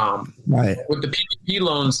 Yeah. Right. With the PPP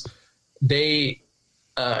loans, they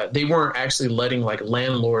weren't actually letting like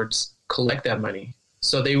landlords collect that money.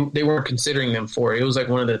 So they weren't considering them for it. It was like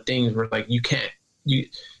one of the things where like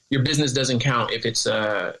your business doesn't count if it's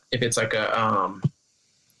like a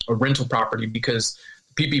rental property, because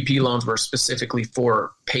PPP loans were specifically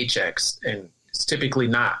for paychecks, and it's typically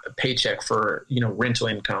not a paycheck for rental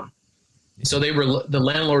income. So the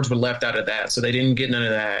landlords were left out of that, so they didn't get none of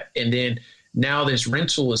that. And then now this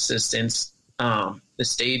rental assistance, the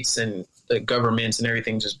states and the governments and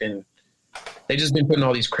everything they've just been putting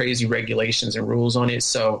all these crazy regulations and rules on it.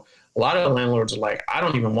 So a lot of the landlords are like, I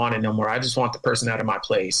don't even want it no more. I just want the person out of my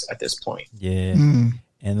place at this point. Yeah.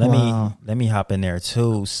 And let me hop in there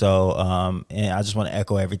too. So, and I just want to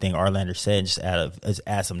echo everything Orlando said and just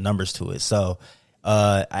add some numbers to it. So,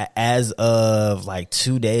 as of like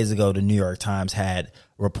 2 days ago, the New York Times had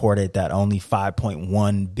reported that only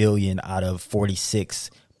 5.1 billion out of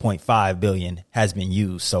 46.5 billion has been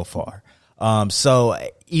used so far. So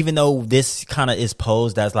even though this kind of is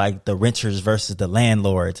posed as like the renters versus the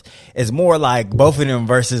landlords, it's more like both of them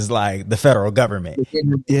versus like the federal government.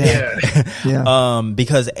 Yeah.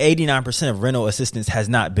 Because 89% of rental assistance has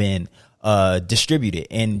not been distributed.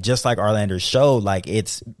 And just like Orlando showed, like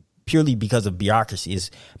it's purely because of bureaucracy. It's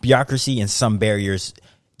bureaucracy and some barriers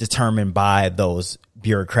determined by those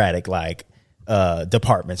bureaucratic like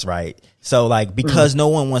departments, right? So like because no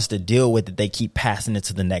one wants to deal with it, they keep passing it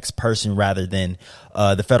to the next person rather than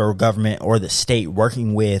the federal government or the state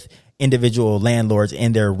working with individual landlords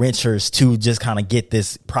and their renters to just kind of get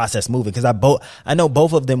this process moving. Because I know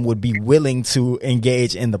both of them would be willing to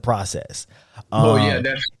engage in the process.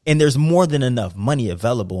 And there's more than enough money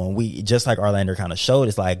available. And we, just like Orlando kind of showed,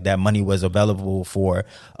 it's like that money was available for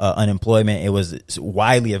unemployment. It was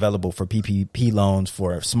widely available for PPP loans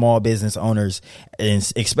for small business owners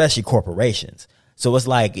and especially corporations. So it's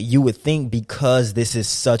like you would think because this is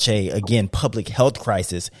such a, again, public health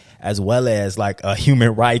crisis as well as like a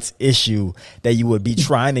human rights issue that you would be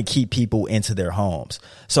trying to keep people into their homes.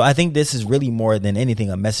 So I think this is really more than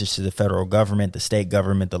anything a message to the federal government, the state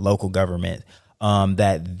government, the local government,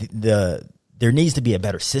 that there needs to be a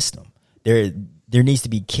better system. There needs to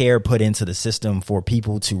be care put into the system for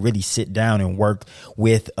people to really sit down and work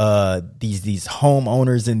with these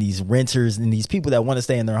homeowners and these renters and these people that want to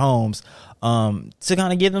stay in their homes to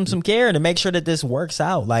kind of give them some care and to make sure that this works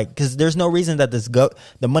out. Like, because there's no reason that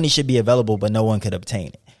the money should be available, but no one could obtain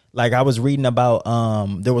it. Like I was reading about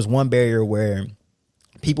there was one barrier where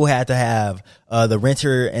people had to have the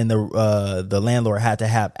renter and the landlord had to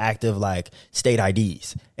have active like state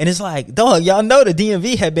IDs. And it's like, dog, y'all know the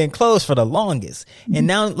DMV had been closed for the longest. And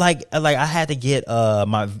now like I had to get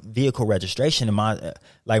my vehicle registration, and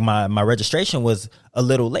my registration was a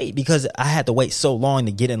little late because I had to wait so long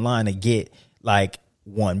to get in line to get like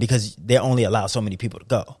one, because they only allow so many people to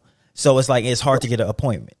go. So it's like it's hard to get an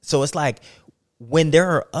appointment. So it's like when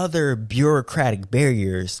there are other bureaucratic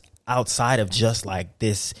barriers outside of just like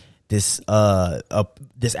this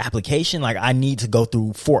application, like I need to go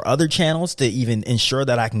through 4 other channels to even ensure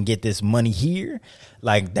that I can get this money here.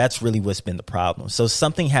 Like that's really what's been the problem. So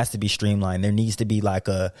something has to be streamlined. There needs to be like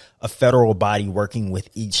a federal body working with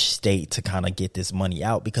each state to kind of get this money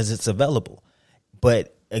out because it's available.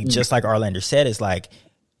 But just like Arlander said, it's like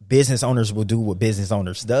business owners will do what business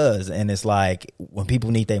owners does. And it's like when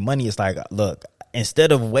people need their money, it's like, look,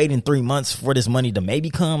 instead of waiting 3 months for this money to maybe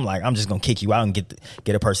come, like I'm just going to kick you out and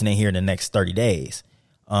get a person in here in the next 30 days,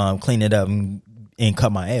 clean it up and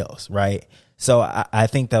cut my L's. Right. So I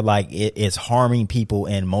think that like it's harming people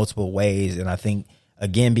in multiple ways. And I think,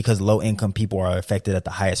 again, because low income people are affected at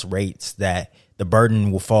the highest rates, that the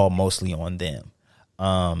burden will fall mostly on them.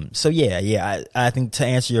 So yeah, I think to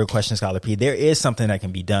answer your question, Scholar P, there is something that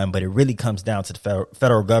can be done, but it really comes down to the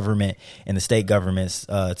federal government and the state governments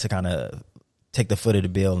to kind of take the foot of the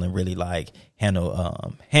bill and really like handle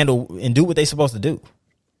and do what they're supposed to do.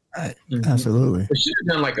 Absolutely. They should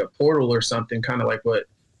have done like a portal or something, kind of like what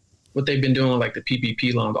they've been doing with like the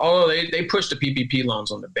PPP loans. Although they pushed the PPP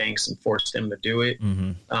loans on the banks and forced them to do it.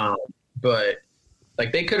 But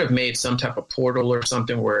like they could have made some type of portal or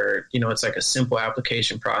something where, it's like a simple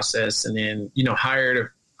application process, and then,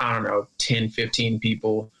 hired, 10, 15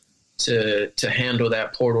 people to handle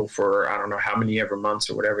that portal for I don't know how many ever months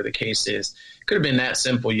or whatever the case is. Could have been that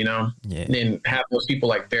simple, Yeah. And then have those people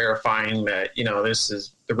like verifying that, this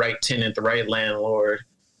is the right tenant, the right landlord.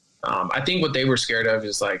 I think what they were scared of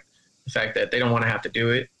is like the fact that they don't want to have to do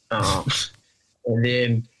it. And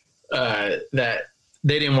then that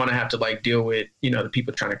they didn't want to have to like deal with, the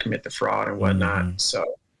people trying to commit the fraud and whatnot. So,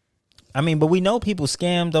 I mean, but we know people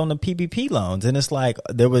scammed on the PPP loans, and it's like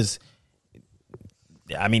they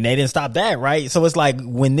didn't stop that, right? So it's like I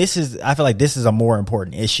feel like this is a more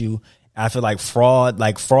important issue. I feel like fraud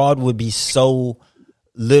would be so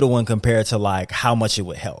little when compared to like how much it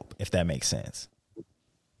would help, if that makes sense.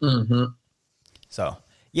 So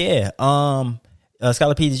yeah.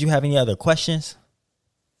 Scholar P, did you have any other questions?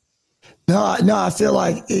 No, I feel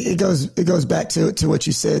like it goes back to what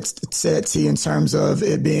you said, T, in terms of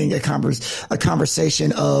it being a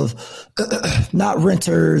conversation of not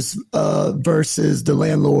renters versus the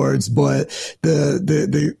landlords, but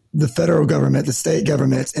the federal government, the state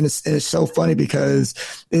governments. And it's so funny because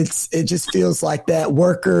it just feels like that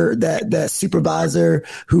worker, that supervisor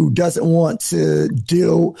who doesn't want to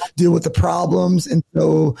deal with the problems. And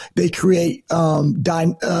so they create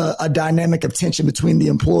a dynamic of tension between the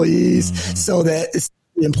employees so that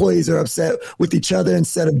the employees are upset with each other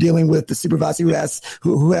instead of dealing with the supervisor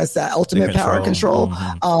who has that ultimate power and control.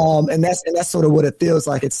 And that's sort of what it feels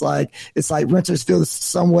like. It's like renters feel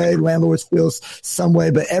some way, landlords feel some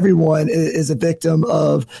way, but everyone is a victim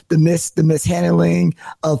of the mishandling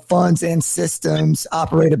of funds and systems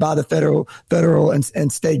operated by the federal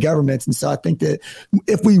and state governments. And so I think that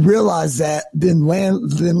if we realize that, then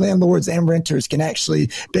landlords and renters can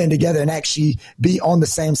actually band together and actually be on the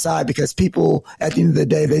same side, because people at the end of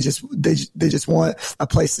the day, they just want a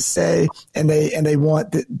place to stay, and they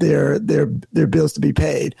want their bills to be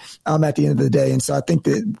paid at the end of the day. And so I think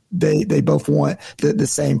that they both want the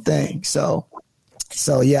same thing. So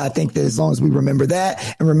yeah, I think that as long as we remember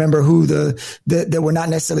that and remember who that we're not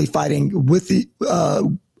necessarily fighting with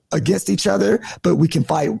against each other, but we can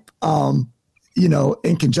fight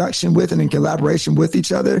in conjunction with and in collaboration with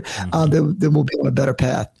each other, then we'll be on a better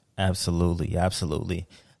path. Absolutely.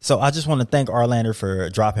 So I just want to thank Arlander for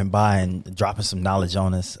dropping by and dropping some knowledge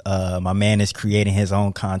on us. My man is creating his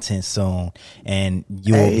own content soon, and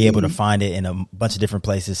you will be able to find it in a bunch of different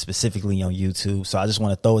places, specifically on YouTube. So I just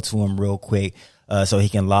want to throw it to him real quick so he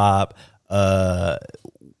can lob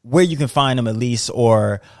where you can find him at least,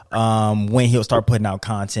 or when he'll start putting out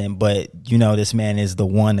content. But, this man is the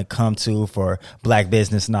one to come to for Black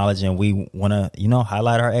business knowledge, and we want to,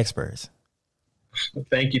 highlight our experts.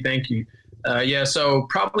 Thank you. So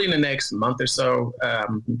probably in the next month or so,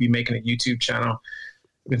 we'll be making a YouTube channel.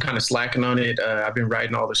 I've been kind of slacking on it. I've been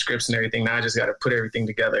writing all the scripts and everything. Now I just got to put everything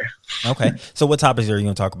together. Okay. So what topics are you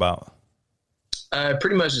going to talk about?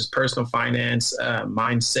 Pretty much just personal finance,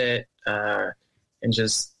 mindset, and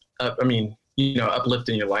just,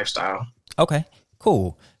 uplifting your lifestyle. Okay.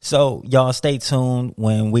 Cool. So y'all stay tuned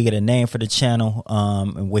when we get a name for the channel,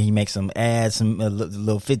 and where he makes some ads, some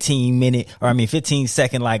little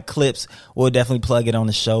 15-second like clips. We'll definitely plug it on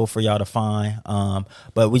the show for y'all to find.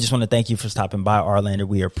 But we just want to thank you for stopping by, Arlander.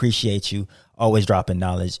 We appreciate you always dropping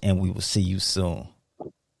knowledge, and we will see you soon.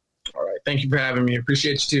 All right. Thank you for having me.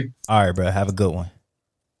 Appreciate you too. All right, bro. Have a good one.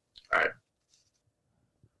 All right.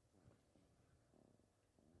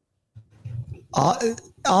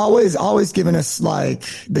 Always giving us like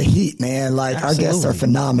the heat, man. Like Absolutely. Our guests are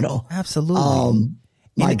phenomenal. Absolutely.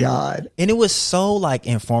 My God. And it was so like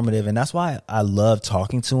informative. And that's why I love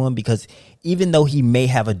talking to him, because even though he may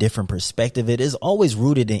have a different perspective, it is always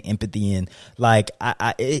rooted in empathy. And like,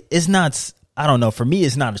 it's not, I don't know. For me,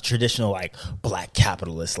 it's not a traditional like Black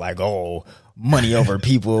capitalist, like, oh, money over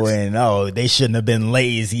people, and they shouldn't have been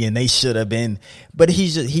lazy and they should have been. But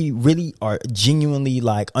he really genuinely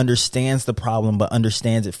like understands the problem, but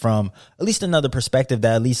understands it from at least another perspective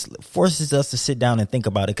that at least forces us to sit down and think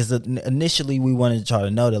about it. Because initially we wanted to try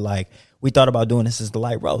to know that, like, we thought about doing this as the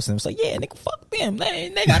light roast, and it was like, yeah, nigga, fuck them.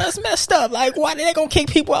 They got us messed up. Like, why they gonna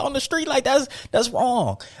kick people out on the street? Like, that's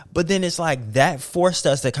wrong. But then it's like that forced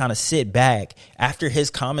us to kind of sit back after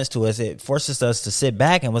his comments to us. It forces us to sit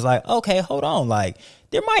back and was like, okay, hold on. Like,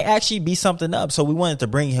 there might actually be something up. So we wanted to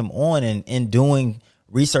bring him on, and in doing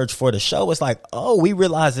research for the show, it's like, we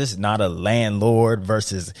realize this is not a landlord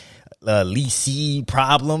versus leasee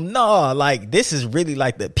problem. No, like, this is really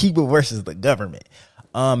like the people versus the government.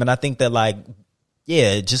 And I think that, like,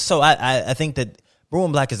 just so I think that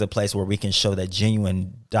Brewing Black is a place where we can show that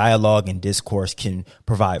genuine dialogue and discourse can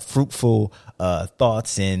provide fruitful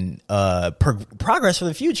thoughts and progress for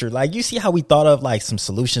the future. Like, you see how we thought of like some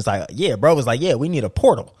solutions. Like, bro was like, we need a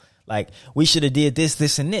portal. Like, we should have did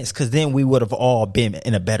this, and this, because then we would have all been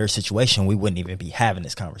in a better situation. We wouldn't even be having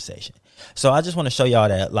this conversation. So I just want to show y'all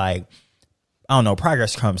that, like, I don't know,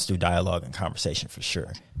 progress comes through dialogue and conversation for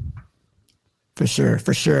sure. For sure. And,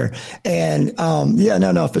 for sure.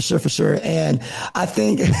 And I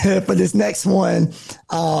think for this next one,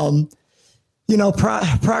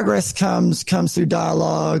 progress comes through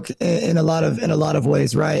dialogue in a lot of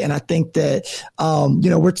ways. Right. And I think that,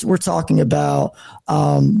 we're talking about,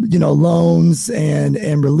 loans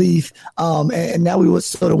and relief. And now we would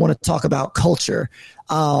sort of want to talk about culture.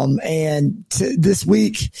 And this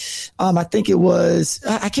week, I think it was,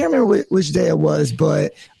 I can't remember which day it was,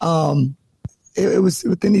 but, it was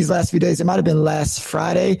within these last few days. It might have been last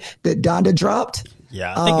Friday that Donda dropped.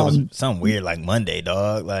 Yeah, I think it was something weird like Monday,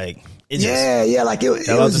 dog. Like, like it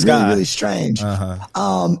was really, really strange.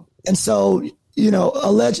 Uh-huh. And so,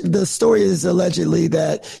 the story is allegedly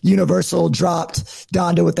that Universal dropped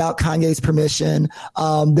Donda without Kanye's permission.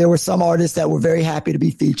 There were some artists that were very happy to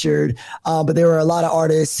be featured, but there were a lot of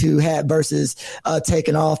artists who had verses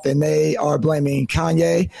taken off, and they are blaming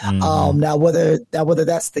Kanye. Mm-hmm. Now whether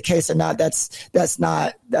that's the case or not, that's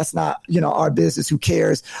not our business. Who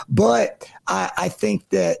cares? But I think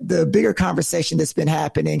that the bigger conversation that's been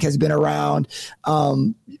happening has been around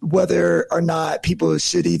whether or not people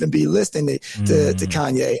should even be listening to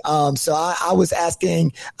Kanye. So I was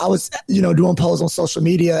doing polls on social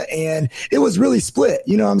media, and it was really split.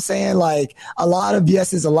 You know what I'm saying? Like, a lot of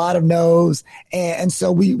yeses, a lot of nos. And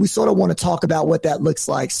so we sort of want to talk about what that looks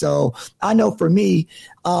like. So I know for me,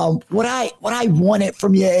 what I wanted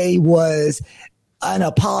from Ye was an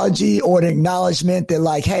apology or an acknowledgement that,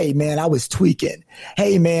 like, hey man, I was tweaking.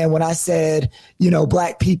 Hey man, when I said,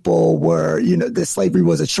 Black people were, that slavery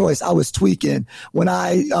was a choice, I was tweaking. When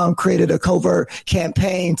I created a covert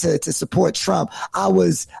campaign to support Trump, I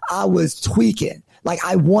was tweaking. Like,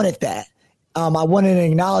 I wanted that. I wanted an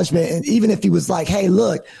acknowledgement. And even if he was like, hey,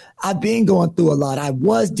 look, I've been going through a lot. I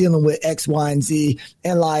was dealing with X, Y, and Z.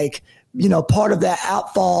 And like, part of that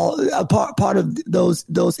outfall, part of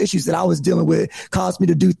those issues that I was dealing with caused me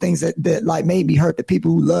to do things that like made me hurt the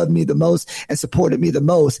people who loved me the most and supported me the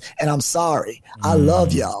most. And I'm sorry. I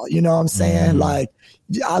love y'all. You know what I'm saying? Like,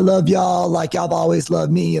 I love y'all like y'all have always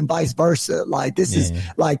loved me and vice versa. Like this is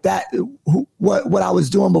like that. What I was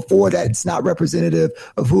doing before that's not representative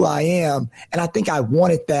of who I am. And I think I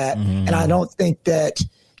wanted that. And I don't think that,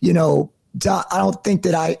 I don't think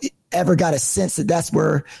that I ever got a sense that that's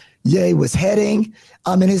where Ye was heading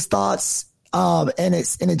in his thoughts. And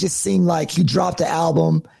it just seemed like he dropped the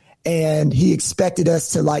album and he expected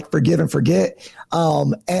us to like forgive and forget.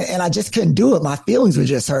 And I just couldn't do it. My feelings were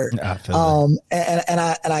just hurt. And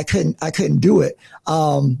I couldn't do it.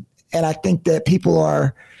 And I think that people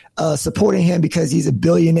are supporting him because he's a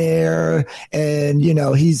billionaire and, the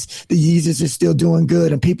Yeezys are still doing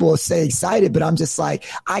good and people will say excited, but I'm just like,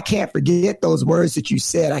 I can't forget those words that you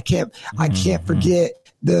said. I can't forget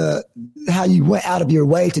how you went out of your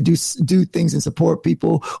way to do things and support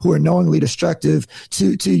people who are knowingly destructive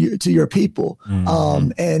to your people.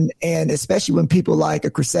 And especially when people like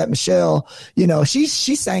a Chrisette Michele, she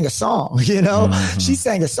sang a song, she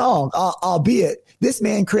sang a song, albeit this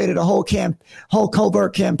man created a whole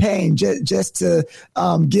covert campaign just to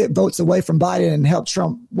get votes away from Biden and help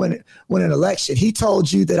Trump win an election. He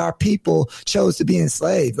told you that our people chose to be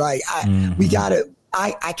enslaved. Like we got it.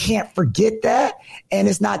 I can't forget that. And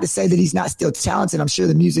it's not to say that he's not still talented. I'm sure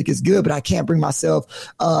the music is good, but I can't bring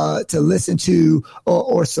myself to listen to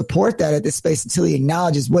or support that at this space until he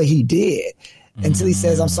acknowledges what he did. Until he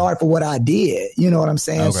says, I'm sorry for what I did. You know what I'm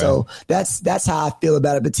saying? Okay. So that's how I feel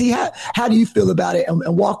about it. But T, how do you feel about it?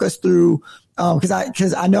 And walk us through,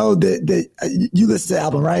 because I know that you listen to the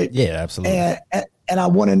album, right? Yeah, absolutely. And I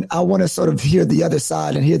want to sort of hear the other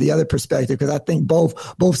side and hear the other perspective, because I think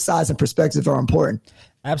both sides and perspectives are important.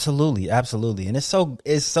 Absolutely. And it's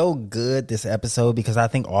so good, this episode, because I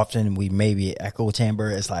think often we maybe echo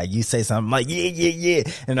chamber. It's like you say something like yeah,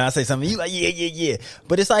 and I say something, you like yeah.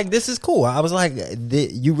 But it's like, this is cool. I was like,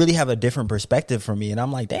 you really have a different perspective from me, and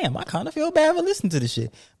I'm like, damn, I kind of feel bad for listening to this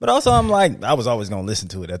shit. But also I'm like, I was always gonna listen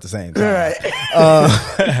to it at the same time. Right.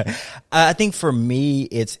 I think for me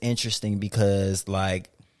it's interesting because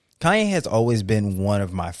like Kanye has always been one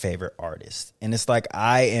of my favorite artists, and it's like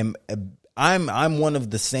I'm one of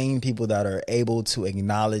the same people that are able to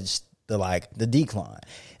acknowledge the decline.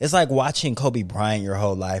 It's like watching Kobe Bryant your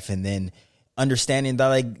whole life and then understanding that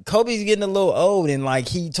like Kobe's getting a little old and like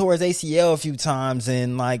he tore his ACL a few times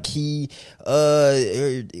and like he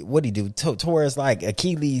what'd he do? Tore his like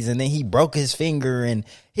Achilles and then he broke his finger and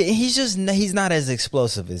he's not as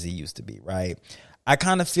explosive as he used to be, right? I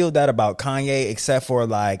kind of feel that about Kanye, except for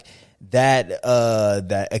like that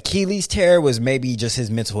Achilles tear was maybe just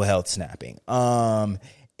his mental health snapping.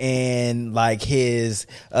 And like his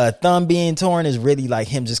thumb being torn is really like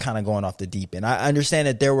him just kind of going off the deep end. I understand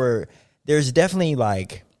that there's definitely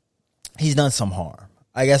like he's done some harm.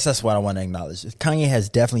 I guess that's what I want to acknowledge. Kanye has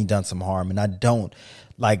definitely done some harm, and I don't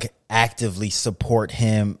like actively support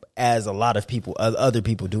him as a lot of people, other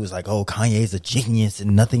people do. Is like, oh, Kanye's a genius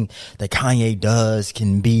and nothing that Kanye does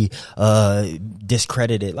can be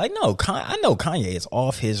discredited. Like, no, I know Kanye is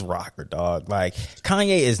off his rocker, dog. Like,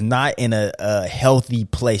 Kanye is not in a healthy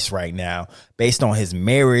place right now, based on his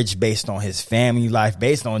marriage, based on his family life,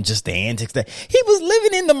 based on just the antics that he was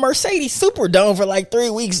living in the Mercedes Superdome for like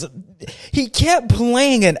 3 weeks. He kept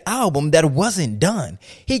playing an album that wasn't done.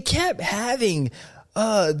 He kept having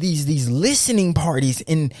these listening parties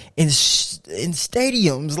in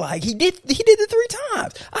stadiums. Like he did it 3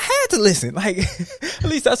 times. I had to listen. Like at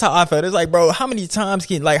least that's how I felt. It's like, bro, how many times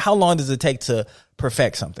how long does it take to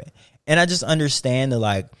perfect something? And I just understand that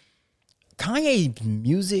like Kanye's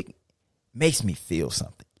music makes me feel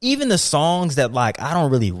something. Even the songs that like I don't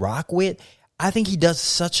really rock with, I think he does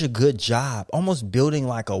such a good job almost building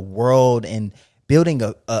like a world and building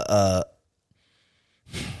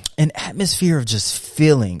an atmosphere of just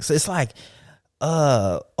feelings. It's like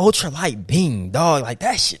ultralight beam, dog. Like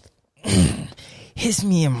that shit hits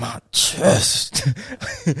me in my chest.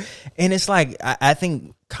 And it's like I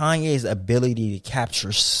think Kanye's ability to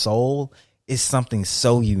capture soul is something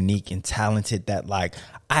so unique and talented that like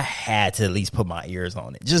I had to at least put my ears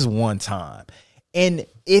on it just one time. And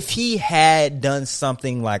if he had done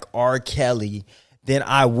something like R. Kelly, then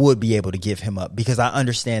I would be able to give him up, because I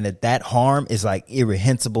understand that harm is like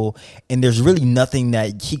irrehensible and there's really nothing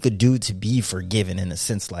that he could do to be forgiven in a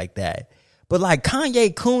sense like that. But like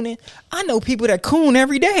Kanye cooning, I know people that coon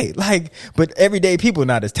every day, like, but everyday people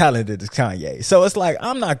not as talented as Kanye. So it's like,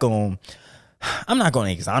 I'm not going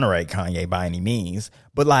to exonerate Kanye by any means,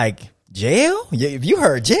 but like jail, if you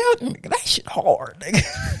heard jail, that shit hard.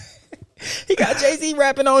 He got Jay-Z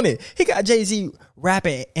rapping on it. He got Jay-Z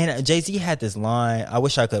rapping, and Jay-Z had this line. I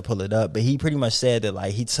wish I could pull it up, but he pretty much said that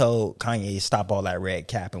like he told Kanye, stop all that red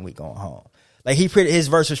cap and we going home. Like his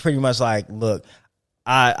verse was pretty much like, look,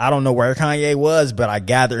 I don't know where Kanye was, but I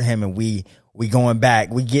gathered him and we going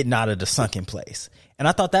back. We getting out of the sunken place. And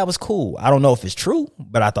I thought that was cool. I don't know if it's true,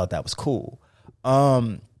 but I thought that was cool.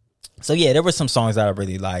 So yeah, there were some songs that I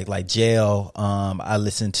really like Jail. I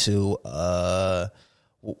listened to, what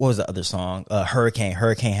was the other song? Hurricane.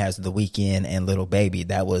 Hurricane has The Weeknd and Little Baby.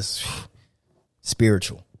 That was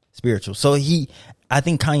spiritual. So I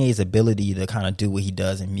think Kanye's ability to kind of do what he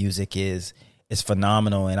does in music is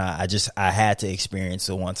phenomenal, and I had to experience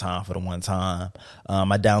it one time for the one time.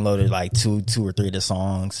 I downloaded like two or three of the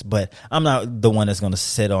songs, but I'm not the one that's going to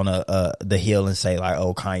sit on the hill and say like,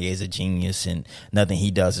 oh, Kanye's a genius and nothing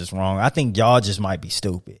he does is wrong. I think y'all just might be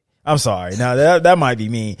stupid. I'm sorry. Now that might be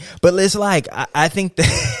mean, but it's like, I think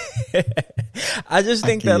that I just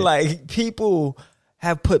think that like people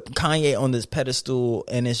have put Kanye on this pedestal,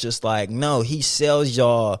 and it's just like, no, he sells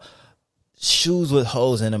y'all shoes with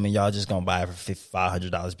holes in them and y'all just gonna buy it for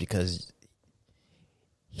 $500 because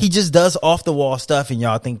he just does off the wall stuff, and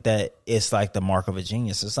y'all think that it's like the mark of a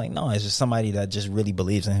genius. It's like, no, it's just somebody that just really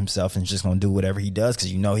believes in himself and just gonna do whatever he does because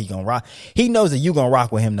he gonna rock. He knows that you gonna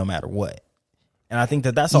rock with him no matter what, and I think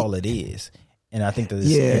that that's all it is. And I think that it's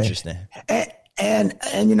interesting. And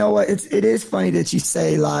you know what? It is funny that you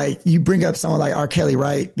say like you bring up someone like R. Kelly,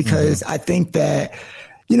 right? Because I think that,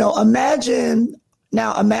 imagine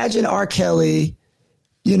R. Kelly,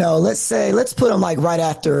 let's put him like right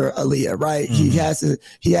after Aaliyah, right? Mm-hmm.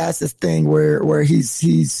 He has this thing where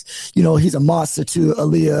he's a monster to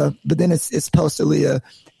Aaliyah, but then it's post Aaliyah.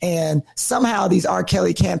 And somehow these R.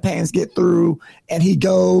 Kelly campaigns get through, and he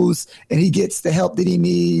goes and he gets the help that he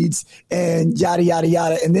needs, and yada, yada,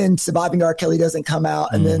 yada. And then Surviving R. Kelly doesn't come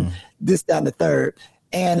out, and then this, that, and the third.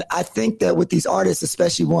 And I think that with these artists,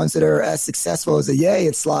 especially ones that are as successful as Ye,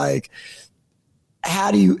 it's like, how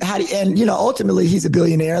do you, and ultimately he's a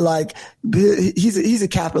billionaire. Like he's a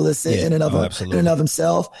capitalist in and of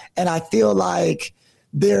himself. And I feel like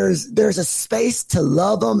there's a space to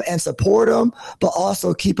love him and support him, but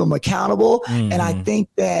also keep him accountable. Mm-hmm. And I think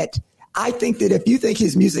that if you think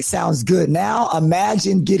his music sounds good now,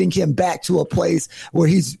 imagine getting him back to a place where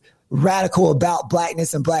he's radical about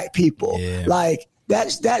blackness and black people. Yeah. Like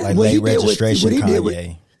that's like what he did with what he did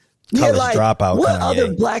with College Dropout. What Kanye.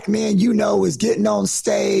 Other black man is getting on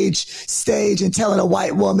stage and telling a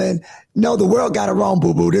white woman, no, the world got it wrong,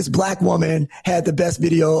 boo-boo. This black woman had the best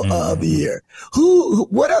video of the year.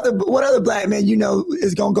 What other black man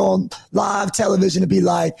is gonna go on live television and be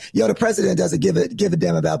like, yo, the president doesn't give a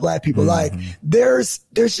damn about black people. Like there's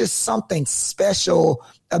just something special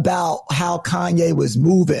about how Kanye was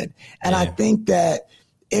moving. And I think that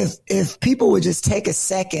if people would just take a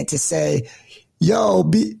second to say,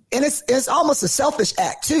 and it's almost a selfish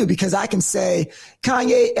act too, because I can say,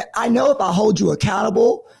 Kanye, I know if I hold you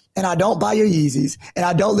accountable and I don't buy your Yeezys and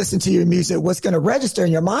I don't listen to your music, what's going to register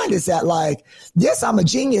in your mind is that like, yes, I'm a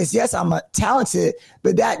genius. Yes, I'm a talented,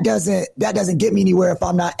 but that doesn't get me anywhere if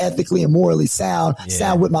I'm not ethically and morally sound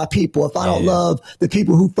with my people. If I don't love the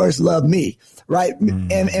people who first loved me. Right.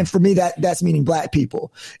 And for me, that's meaning black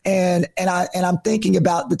people. And I'm thinking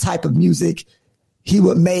about the type of music he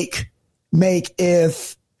would make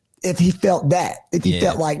if he felt that, if he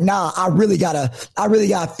felt like, nah, I really gotta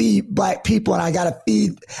feed black people, and I gotta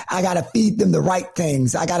feed them the right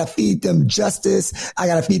things. I gotta feed them justice. I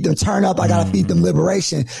gotta feed them turn up. I gotta feed them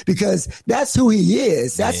liberation, because that's who he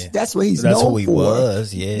is. That's what he's known for. That's who he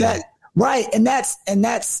was. Yeah. Right. And I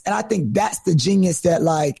think that's the genius that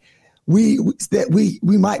like, we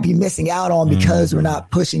might be missing out on because we're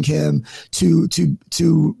not pushing him to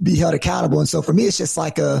be held accountable. And so for me, it's just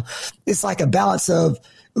like a balance of,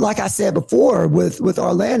 like I said before with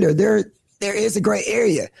Orlando, there is a gray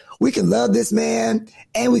area. We can love this man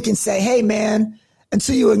and we can say, hey man,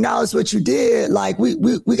 until you acknowledge what you did, like we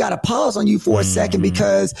got to pause on you for a second,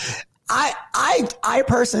 because I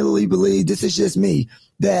personally believe, this is just me,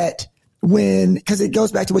 that because it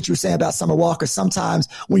goes back to what you were saying about Summer Walker. Sometimes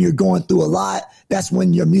when you're going through a lot, that's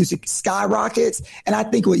when your music skyrockets. And I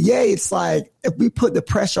think with Ye, it's like, if we put the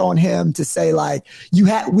pressure on him to say like,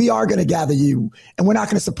 we are going to gather you and we're not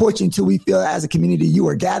going to support you until we feel as a community you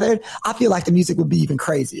are gathered, I feel like the music would be even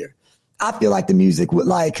crazier. I feel like the music would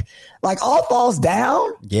like All Falls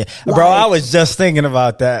Down. Yeah. Like, bro, I was just thinking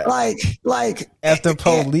about that. Like after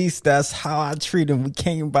Police, that's how I treat him. We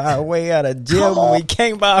came by our way out of jail. We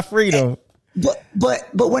came by freedom. But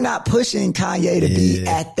we're not pushing Kanye to be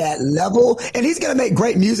at that level, and he's going to make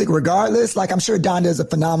great music regardless. Like I'm sure Donda is a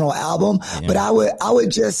phenomenal album, but I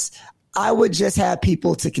would just I would just have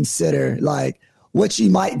people to consider like what you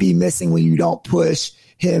might be missing when you don't push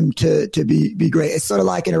him to be great. It's sort of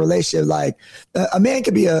like in a relationship, like a man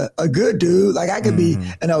could be a good dude. Like I could be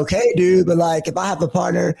an okay dude, but like if I have a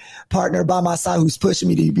partner by my side who's pushing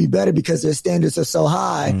me to be better because their standards are so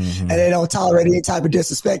high and they don't tolerate any type of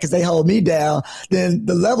disrespect because they hold me down, then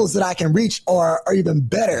the levels that I can reach are even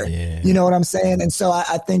better. Yeah. You know what I'm saying? And so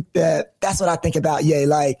I think that's what I think about Ye.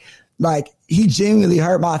 Like he genuinely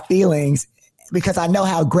hurt my feelings because I know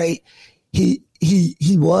how great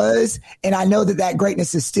he was, and I know that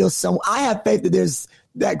greatness is still I have faith that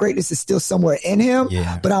that greatness is still somewhere in him.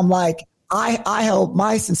 Yeah. But I'm like, I hope,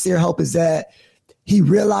 my sincere hope is that he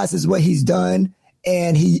realizes what he's done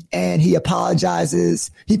and he apologizes,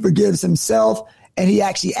 he forgives himself, and he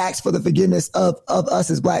actually asks for the forgiveness of us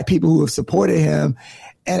as Black people who have supported him.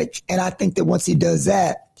 And I think that once he does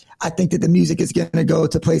that, I think that the music is going to go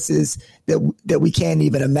to places that we can't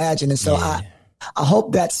even imagine. And so I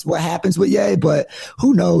hope that's what happens with Ye, but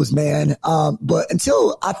who knows, man. But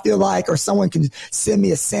until I feel like, or someone can send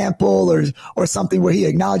me a sample or something where he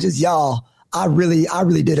acknowledges, y'all, I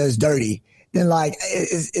really did us dirty, then like,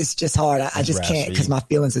 it's just hard. I just can't because my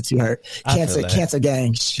feelings are too hurt. Cancer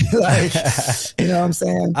gang. Like, you know what I'm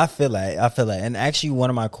saying? I feel like, and actually one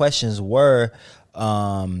of my questions were,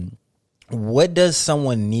 what does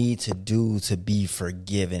someone need to do to be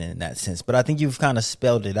forgiven in that sense? But I think you've kind of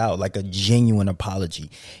spelled it out, like a genuine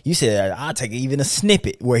apology. You said, I'll take even a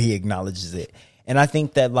snippet where he acknowledges it. And I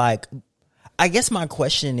think that, like, I guess my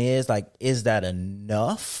question is, like, is that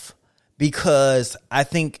enough? Because I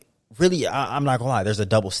think really, I'm not gonna lie, there's a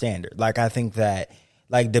double standard. Like, I think that,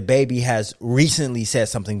 like, DaBaby has recently said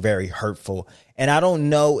something very hurtful. And I don't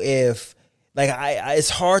know if, like, it's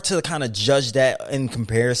hard to kind of judge that in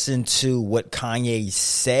comparison to what Kanye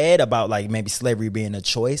said about, like, maybe slavery being a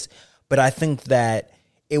choice. But I think that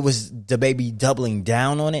it was DaBaby doubling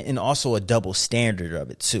down on it, and also a double standard of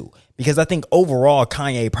it too. Because I think overall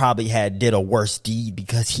Kanye probably did a worse deed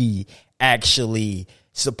because he actually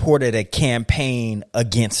supported a campaign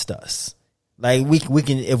against us. Like, we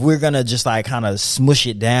can, if we're gonna just like kind of smush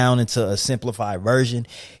it down into a simplified version,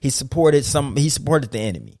 he supported the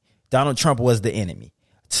enemy. Donald Trump was the enemy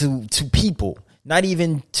to people, not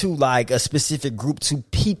even to like a specific group, to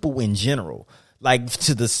people in general, like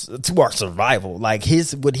to our survival. Like,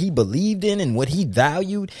 what he believed in and what he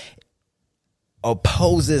valued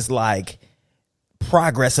opposes like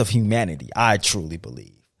progress of humanity, I truly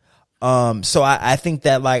believe. So I think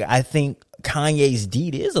that, like, I think Kanye's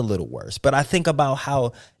deed is a little worse, but I think about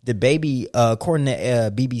how DaBaby, according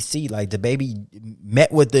to BBC, like, DaBaby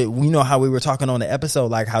met with how we were talking on the episode,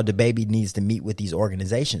 like how DaBaby needs to meet with these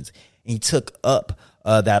organizations. And he took up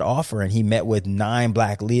that offer, and he met with 9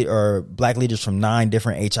 black leaders from 9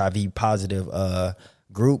 different HIV positive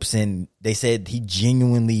groups, and they said he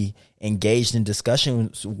genuinely engaged in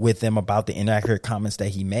discussions with them about the inaccurate comments that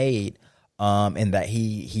he made, and that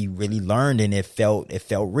he really learned, and it felt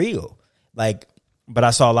real. Like, but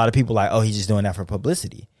I saw a lot of people like, oh, he's just doing that for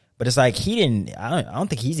publicity. But it's like, I don't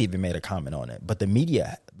think he's even made a comment on it. But the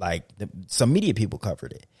media, like, some media people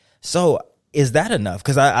covered it. So is that enough?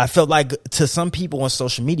 Because I felt like to some people on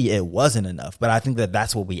social media, it wasn't enough. But I think that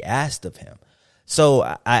that's what we asked of him.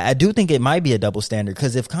 So I do think it might be a double standard,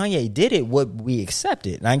 because if Kanye did it, would we accept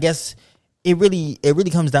it? And I guess it really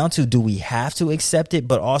comes down to, do we have to accept it?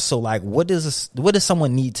 But also, like, what does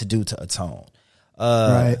someone need to do to atone?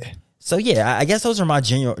 Right. So yeah, I guess those are my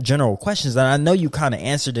general questions, and I know you kind of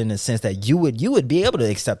answered in the sense that you would be able to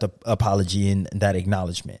accept an apology and that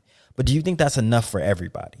acknowledgement. But do you think that's enough for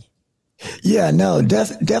everybody? Yeah, no,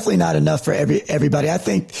 definitely not enough for everybody. I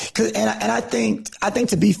think, I think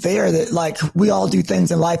to be fair, that like, we all do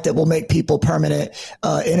things in life that will make people permanent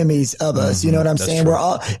enemies of us. You know what I'm saying?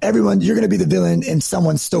 True. You're going to be the villain in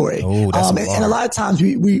someone's story. Oh, and a lot of times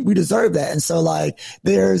we deserve that. And so, like,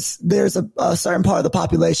 there's a certain part of the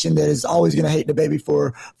population that is always going to hate DaBaby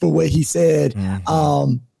for what he said.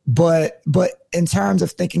 But in terms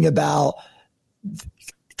of thinking about,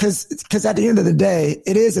 Because at the end of the day,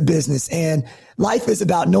 it is a business, and life is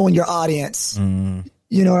about knowing your audience. You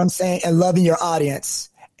know what I'm saying? And loving your audience.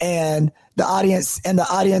 And the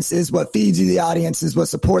audience is what feeds you. The audience is what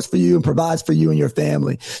supports for you and provides for you and your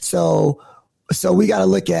family. So we got to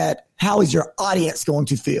look at, how is your audience going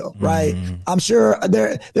to feel, right? I'm sure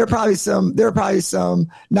there are probably some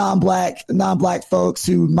non-black folks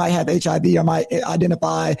who might have HIV or might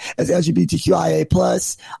identify as LGBTQIA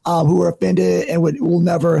plus, who are offended and will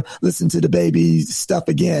never listen to DaBaby's stuff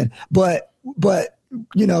again. But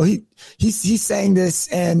you know, he's saying this,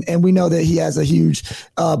 and we know that he has a huge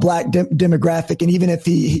black demographic, and even if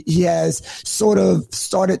he has sort of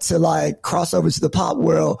started to like cross over to the pop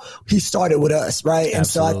world, he started with us, right?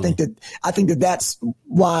 Absolutely. And so I think that that's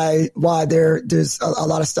why there's a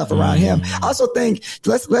lot of stuff around him. I also think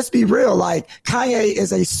let's be real, like Kanye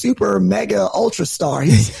is a super mega ultra star.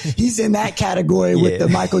 He's in that category with the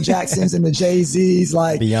Michael Jacksons and the Jay-Z's,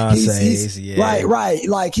 like Beyonce's, right.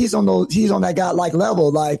 Like he's on that guy like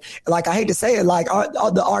level. Like I hate to say it, like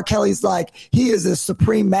the R. Kelly's, like he is a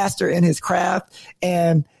supreme master in his craft,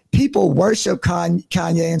 and people worship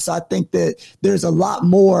Kanye. And so I think that there's a lot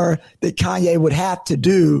more that Kanye would have to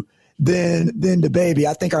do than the baby.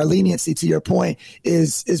 I think our leniency, to your point,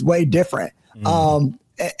 is way different.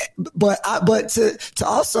 But to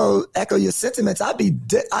also echo your sentiments, I'd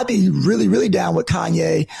be really, really down with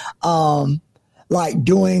Kanye, like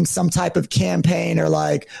doing some type of campaign or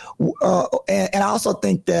like, and I also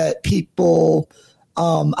think that people,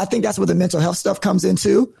 I think that's where the mental health stuff comes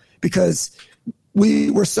into, because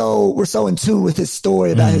we're so in tune with his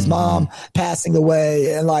story about his mom passing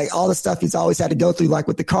away and like all the stuff he's always had to go through, like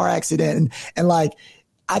with the car accident. And like,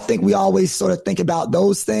 I think we always sort of think about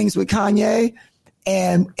those things with Kanye,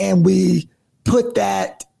 and we put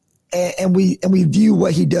that and we view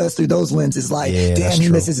what he does through those lenses, like, damn, he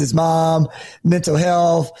misses his mom, mental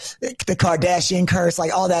health, the Kardashian curse,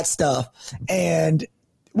 like all that stuff. And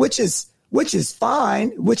which is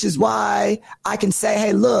fine, which is why I can say,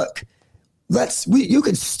 hey, look, you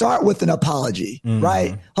can start with an apology,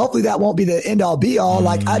 right? Hopefully that won't be the end all be all.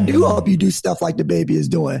 Like, I do hope you do stuff like the baby is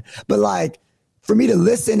doing, but like, for me to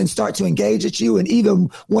listen and start to engage at you and even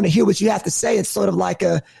want to hear what you have to say, it's sort of like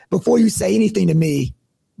before you say anything to me,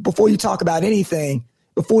 before you talk about anything,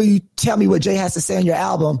 before you tell me what Jay has to say on your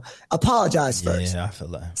album, apologize first. Yeah, I feel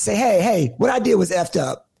that. Say, hey, what I did was effed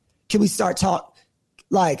up. Can we start talk?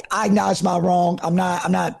 Like, I acknowledge my wrong. I'm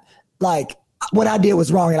not like, what I did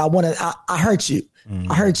was wrong, and I hurt you.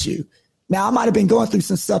 I hurt you. Now, I might have been going through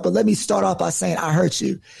some stuff, but let me start off by saying I hurt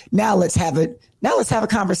you. Now let's have a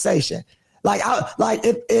conversation. Like,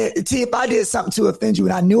 if I did something to offend you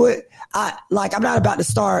and I knew it, I'm not about to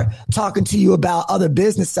start talking to you about other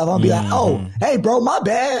business stuff. I'm gonna be like, oh, hey, bro, my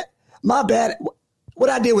bad. What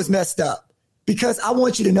I did was messed up, because I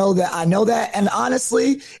want you to know that I know that. And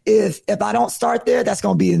honestly, if I don't start there, that's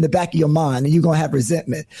going to be in the back of your mind and you're going to have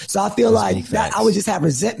resentment. So I feel like that I would just have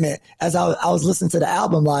resentment as I was listening to the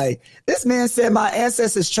album. Like, this man said my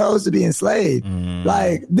ancestors chose to be enslaved.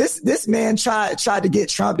 Like, this man tried to get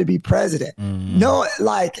Trump to be president. No,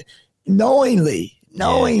 like, knowingly,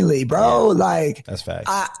 bro. Like, that's facts.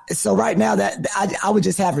 So right now that I would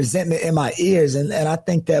just have resentment in my ears. And I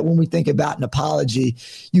think that when we think about an apology,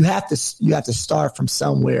 you have to start from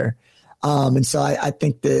somewhere. And so I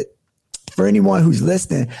think that for anyone who's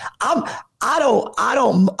listening, I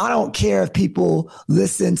don't care if people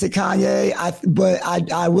listen to Kanye, but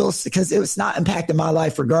I will, because it's not impacting my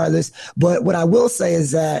life regardless. But what I will say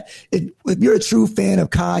is that if you're a true fan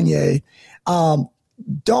of Kanye,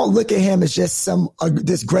 don't look at him as just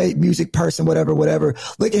this great music person, whatever.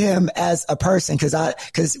 Look at him as a person,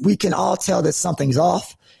 because we can all tell that something's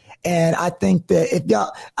off. And I think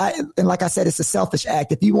that and like I said, it's a selfish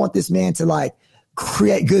act. If you want this man to like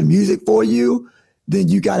create good music for you, then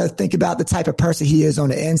you got to think about the type of person he is on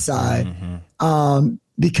the inside.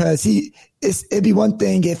 Because it'd be one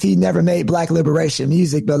thing if he never made Black liberation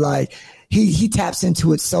music, but like he taps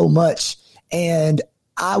into it so much. And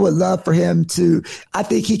I would love for him to, I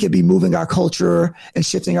think he could be moving our culture and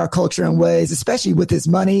shifting our culture in ways, especially with his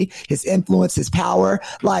money, his influence, his power.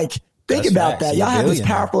 Like, think about that. Y'all have this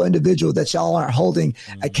powerful individual that y'all aren't holding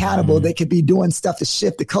accountable. They could be doing stuff to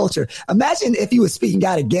shift the culture. Imagine if he was speaking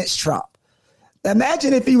out against Trump.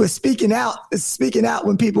 Imagine if he was speaking out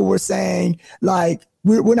when people were saying, like,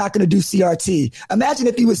 we're not going to do CRT. Imagine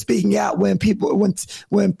if he was speaking out when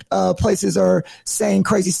places are saying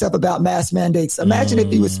crazy stuff about mask mandates. Imagine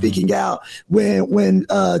if he was speaking out when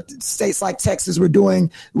states like Texas were doing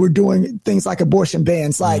things like abortion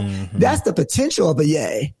bans. Like, that's the potential of a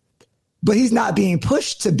Ye, but he's not being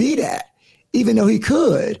pushed to be that, even though he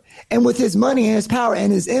could. And with his money and his power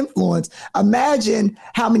and his influence, imagine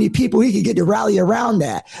how many people he could get to rally around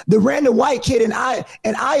that. The random white kid in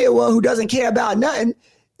Iowa who doesn't care about nothing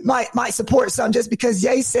might support something just because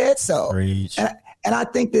Ye said so. And I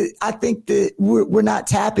think that we're not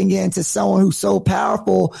tapping into someone who's so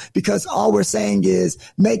powerful, because all we're saying is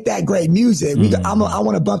make that great music. I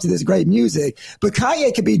want to bump to this great music, but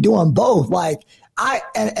Kanye could be doing both. Like,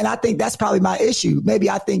 I think that's probably my issue. Maybe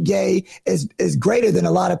I think Ye is greater than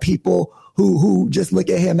a lot of people who just look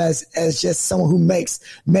at him as just someone who makes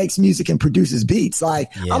music and produces beats. Like,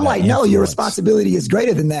 I'm like, no, your responsibility is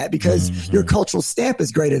greater than that because your cultural stamp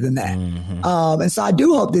is greater than that. And so I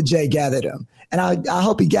do hope that Jay gathered him, and I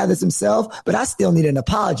hope he gathers himself, but I still need an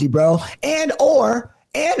apology, bro. And or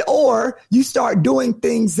you start doing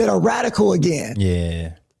things that are radical again.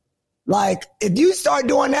 Yeah. Like, if you start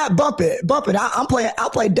doing that, bump it. I'll play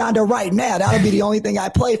Donda right now. That'll be the only thing I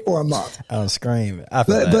play for a month. I'm screaming.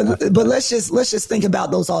 But let's just think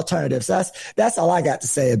about those alternatives. That's all I got to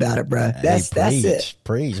say about it, bro. That's it.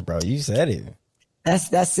 Preach, bro. You said it.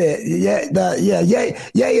 That's it.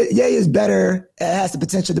 Ye is better. It has the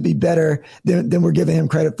potential to be better than we're giving him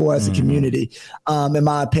credit for as a community, in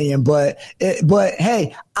my opinion. But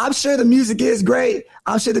hey, I'm sure the music is great.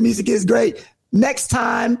 Next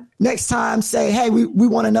time, say, hey, we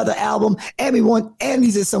want another album, and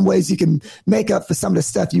these are some ways you can make up for some of the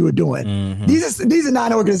stuff you were doing. These are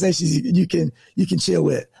not organizations you can chill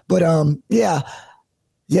with. But yeah,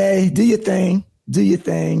 do your thing.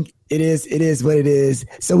 It is what it is.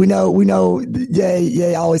 So we know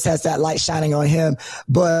Ye always has that light shining on him,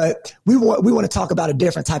 but we want to talk about a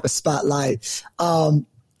different type of spotlight.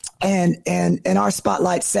 And in our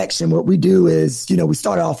spotlight section, what we do is, we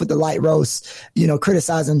started off with the light roast,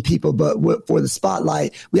 criticizing people, but for the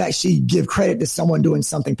spotlight, we actually give credit to someone doing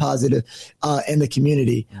something positive, in the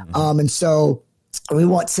community. And so we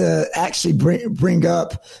want to actually bring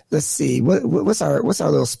up, let's see, what's our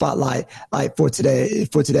little spotlight like for today?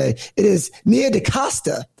 It is Nia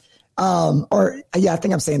DaCosta. I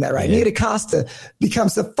think I'm saying that right. Nia DaCosta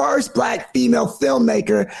becomes the first Black female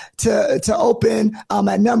filmmaker to open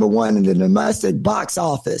at number one in the domestic box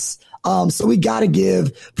office. So we got to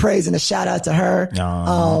give praise and a shout out to her.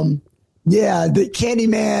 The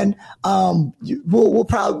Candyman. We'll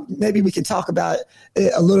probably, maybe we can talk about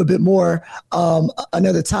it a little bit more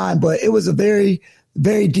another time. But it was a very,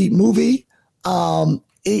 very deep movie.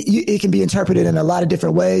 It can be interpreted in a lot of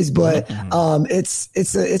different ways, but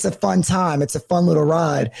it's a fun time. It's a fun little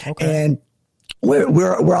ride, and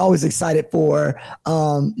we're always excited for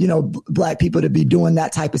Black people to be doing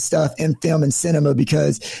that type of stuff in film and cinema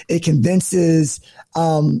because it convinces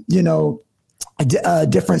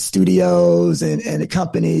different studios and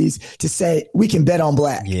companies to say we can bet on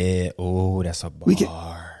Black. Yeah. Oh, that's a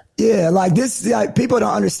bar. Yeah, like this, like people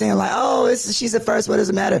don't understand. Like, oh, she's the first. What does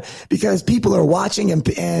it matter? Because people are watching, and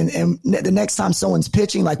the next time someone's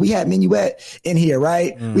pitching, like we had Minuet in here,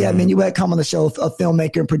 right? We had Minuet come on the show, a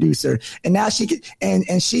filmmaker and producer, and now she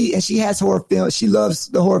has horror film. She loves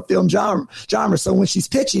the horror film genre. So when she's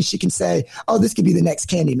pitching, she can say, oh, this could be the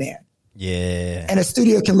next Candyman. Yeah. And a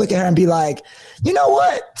studio can look at her and be like, you know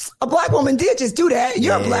what? A Black woman did just do that.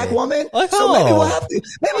 You're a Black woman. So maybe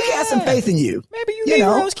we can have some faith in you. Maybe you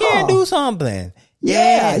Negroes can do something.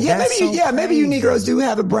 Maybe you Negroes do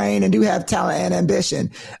have a brain and do have talent and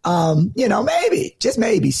ambition. Maybe, just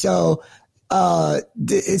maybe. So,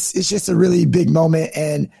 it's just a really big moment,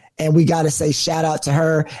 and we got to say shout out to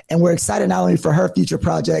her. And we're excited not only for her future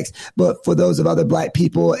projects, but for those of other Black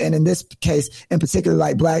people. And in this case, in particular,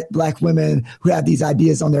 like Black women who have these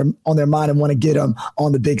ideas on their mind and want to get them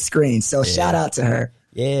on the big screen. So shout out to her.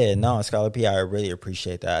 Yeah, no, Scholar P, I really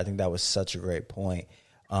appreciate that. I think that was such a great point.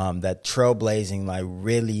 That trailblazing, like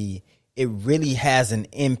it really has an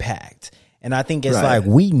impact. And I think it's like,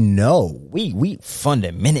 we know, we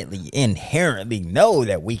fundamentally, inherently know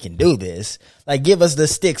that we can do this. Like, give us the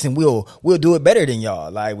sticks and we'll do it better than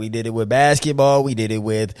y'all. Like, we did it with basketball. We did it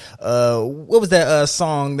with, what was that,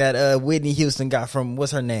 song that, Whitney Houston got from,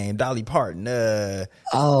 what's her name? Dolly Parton.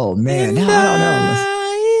 Oh man, I don't know.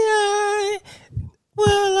 I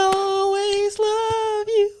will always love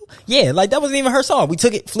you. Yeah, like that wasn't even her song. We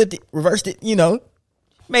took it, flipped it, reversed it,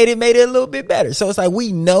 made it a little bit better. So it's like,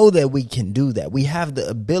 we know that we can do that. We have the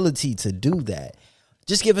ability to do that.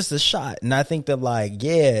 Just give us the shot. And I think that, like,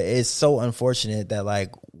 it's so unfortunate that,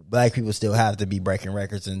 like, Black people still have to be breaking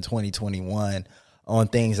records in 2021 on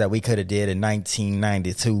things that we could have did in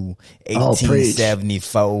 1992,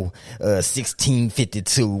 1874,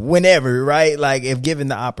 1652, whenever, right? Like, if given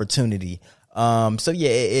the opportunity.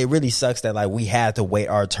 It really sucks that, like, we had to wait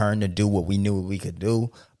our turn to do what we knew we could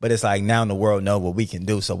do. But it's like, now the world know what we can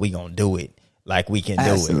do, so we gonna do it like we can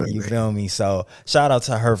do it. You feel me? So shout out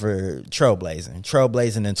to her for trailblazing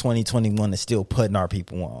in 2021 and still putting our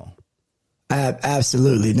people on.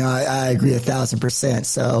 Absolutely. No, I agree 1,000%.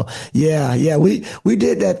 So we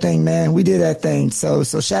did that thing, man. We did that thing. So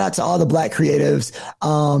shout out to all the Black creatives.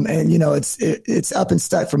 And it's up and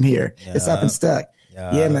stuck from here. It's up and stuck.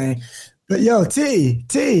 Yeah, man. But yo, T,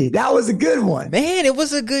 that was a good one. Man, it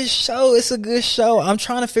was a good show. It's a good show. I'm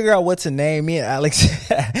trying to figure out what to name. Me and Alex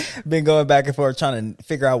been going back and forth trying to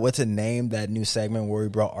figure out what to name that new segment where we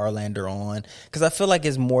brought Arlander on. Because I feel like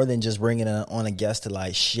it's more than just bringing on a guest to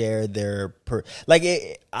like share their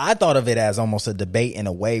I thought of it as almost a debate in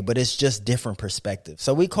a way, but it's just different perspectives.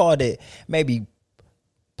 So we called it maybe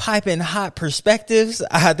piping hot perspectives.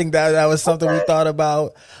 I think that was something we thought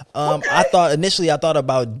about. I thought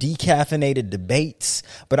about decaffeinated debates,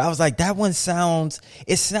 but I was like, that one sounds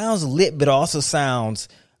lit, but also sounds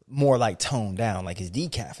more like toned down, like it's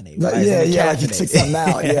decaffeinated. Right? Yeah, like you took something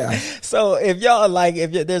out. Yeah. So if y'all like,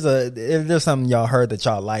 if there's something y'all heard that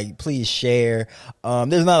y'all like, please share.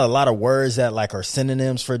 There's not a lot of words that like are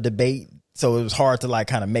synonyms for debate, so it was hard to like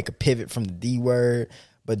kind of make a pivot from the D word.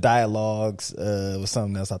 But dialogues was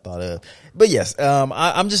something else I thought of. But yes,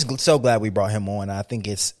 I'm just so glad we brought him on. I think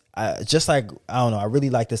it's just like, I don't know, I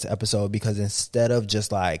really like this episode because instead of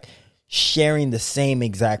just like sharing the same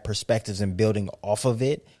exact perspectives and building off of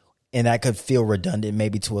it, and that could feel redundant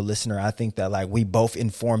maybe to a listener, I think that like we both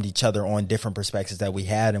informed each other on different perspectives that we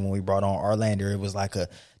had. And when we brought on Arlander, it was like a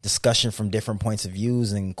discussion from different points of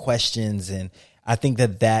views and questions. And I think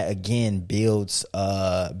that again builds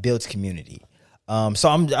community. So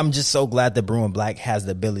I'm just so glad that Brewing Black has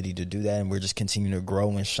the ability to do that, and we're just continuing to grow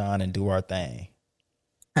and shine and do our thing.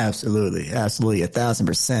 Absolutely.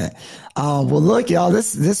 1,000%. Well, look, y'all,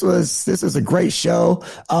 this was a great show.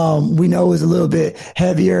 We know it was a little bit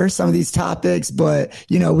heavier, some of these topics, but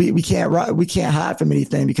you know, we can't hide from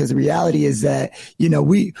anything because the reality is that, you know,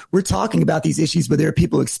 we're talking about these issues, but there are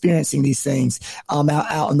people experiencing these things,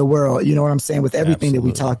 out in the world. You know what I'm saying? With everything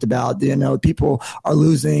Absolutely. That we talked about, you know, people are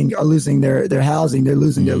losing their housing. They're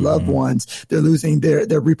losing their loved ones. They're losing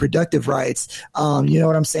their reproductive rights. You know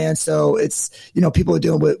what I'm saying? So it's, you know, people are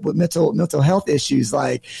dealing with mental health issues.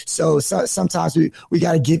 Like, so sometimes we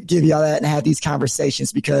got to give y'all that and have these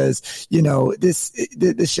conversations because, you know, this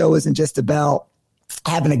show isn't just about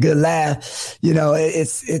having a good laugh. You know,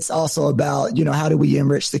 it's also about, you know, how do we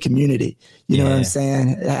enrich the community? You know what I'm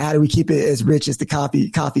saying? How do we keep it as rich as the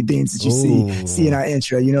coffee beans that you see in our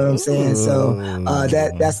intro? You know what I'm saying? So,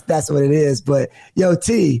 that's what it is. But yo,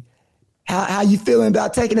 T, how you feeling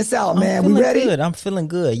about taking us out, man? We ready? Good. I'm feeling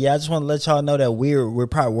good. Yeah, I just want to let y'all know that we're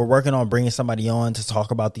working on bringing somebody on to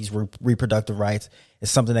talk about these reproductive rights. It's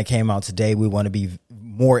something that came out today. We want to be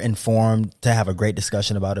more informed to have a great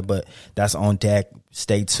discussion about it, but that's on deck.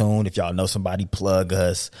 Stay tuned. If y'all know somebody, plug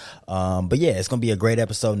us. But yeah, it's gonna be a great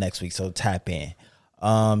episode next week. So tap in.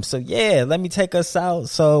 So yeah, let me take us out.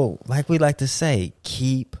 So like we like to say,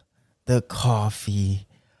 keep the coffee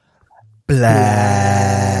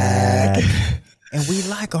black. And we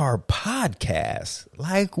like our podcast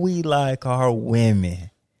like we like our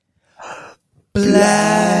women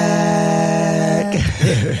black.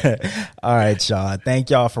 All right, y'all. Thank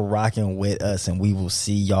y'all for rocking with us, and we will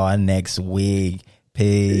see y'all next week.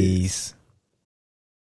 Peace.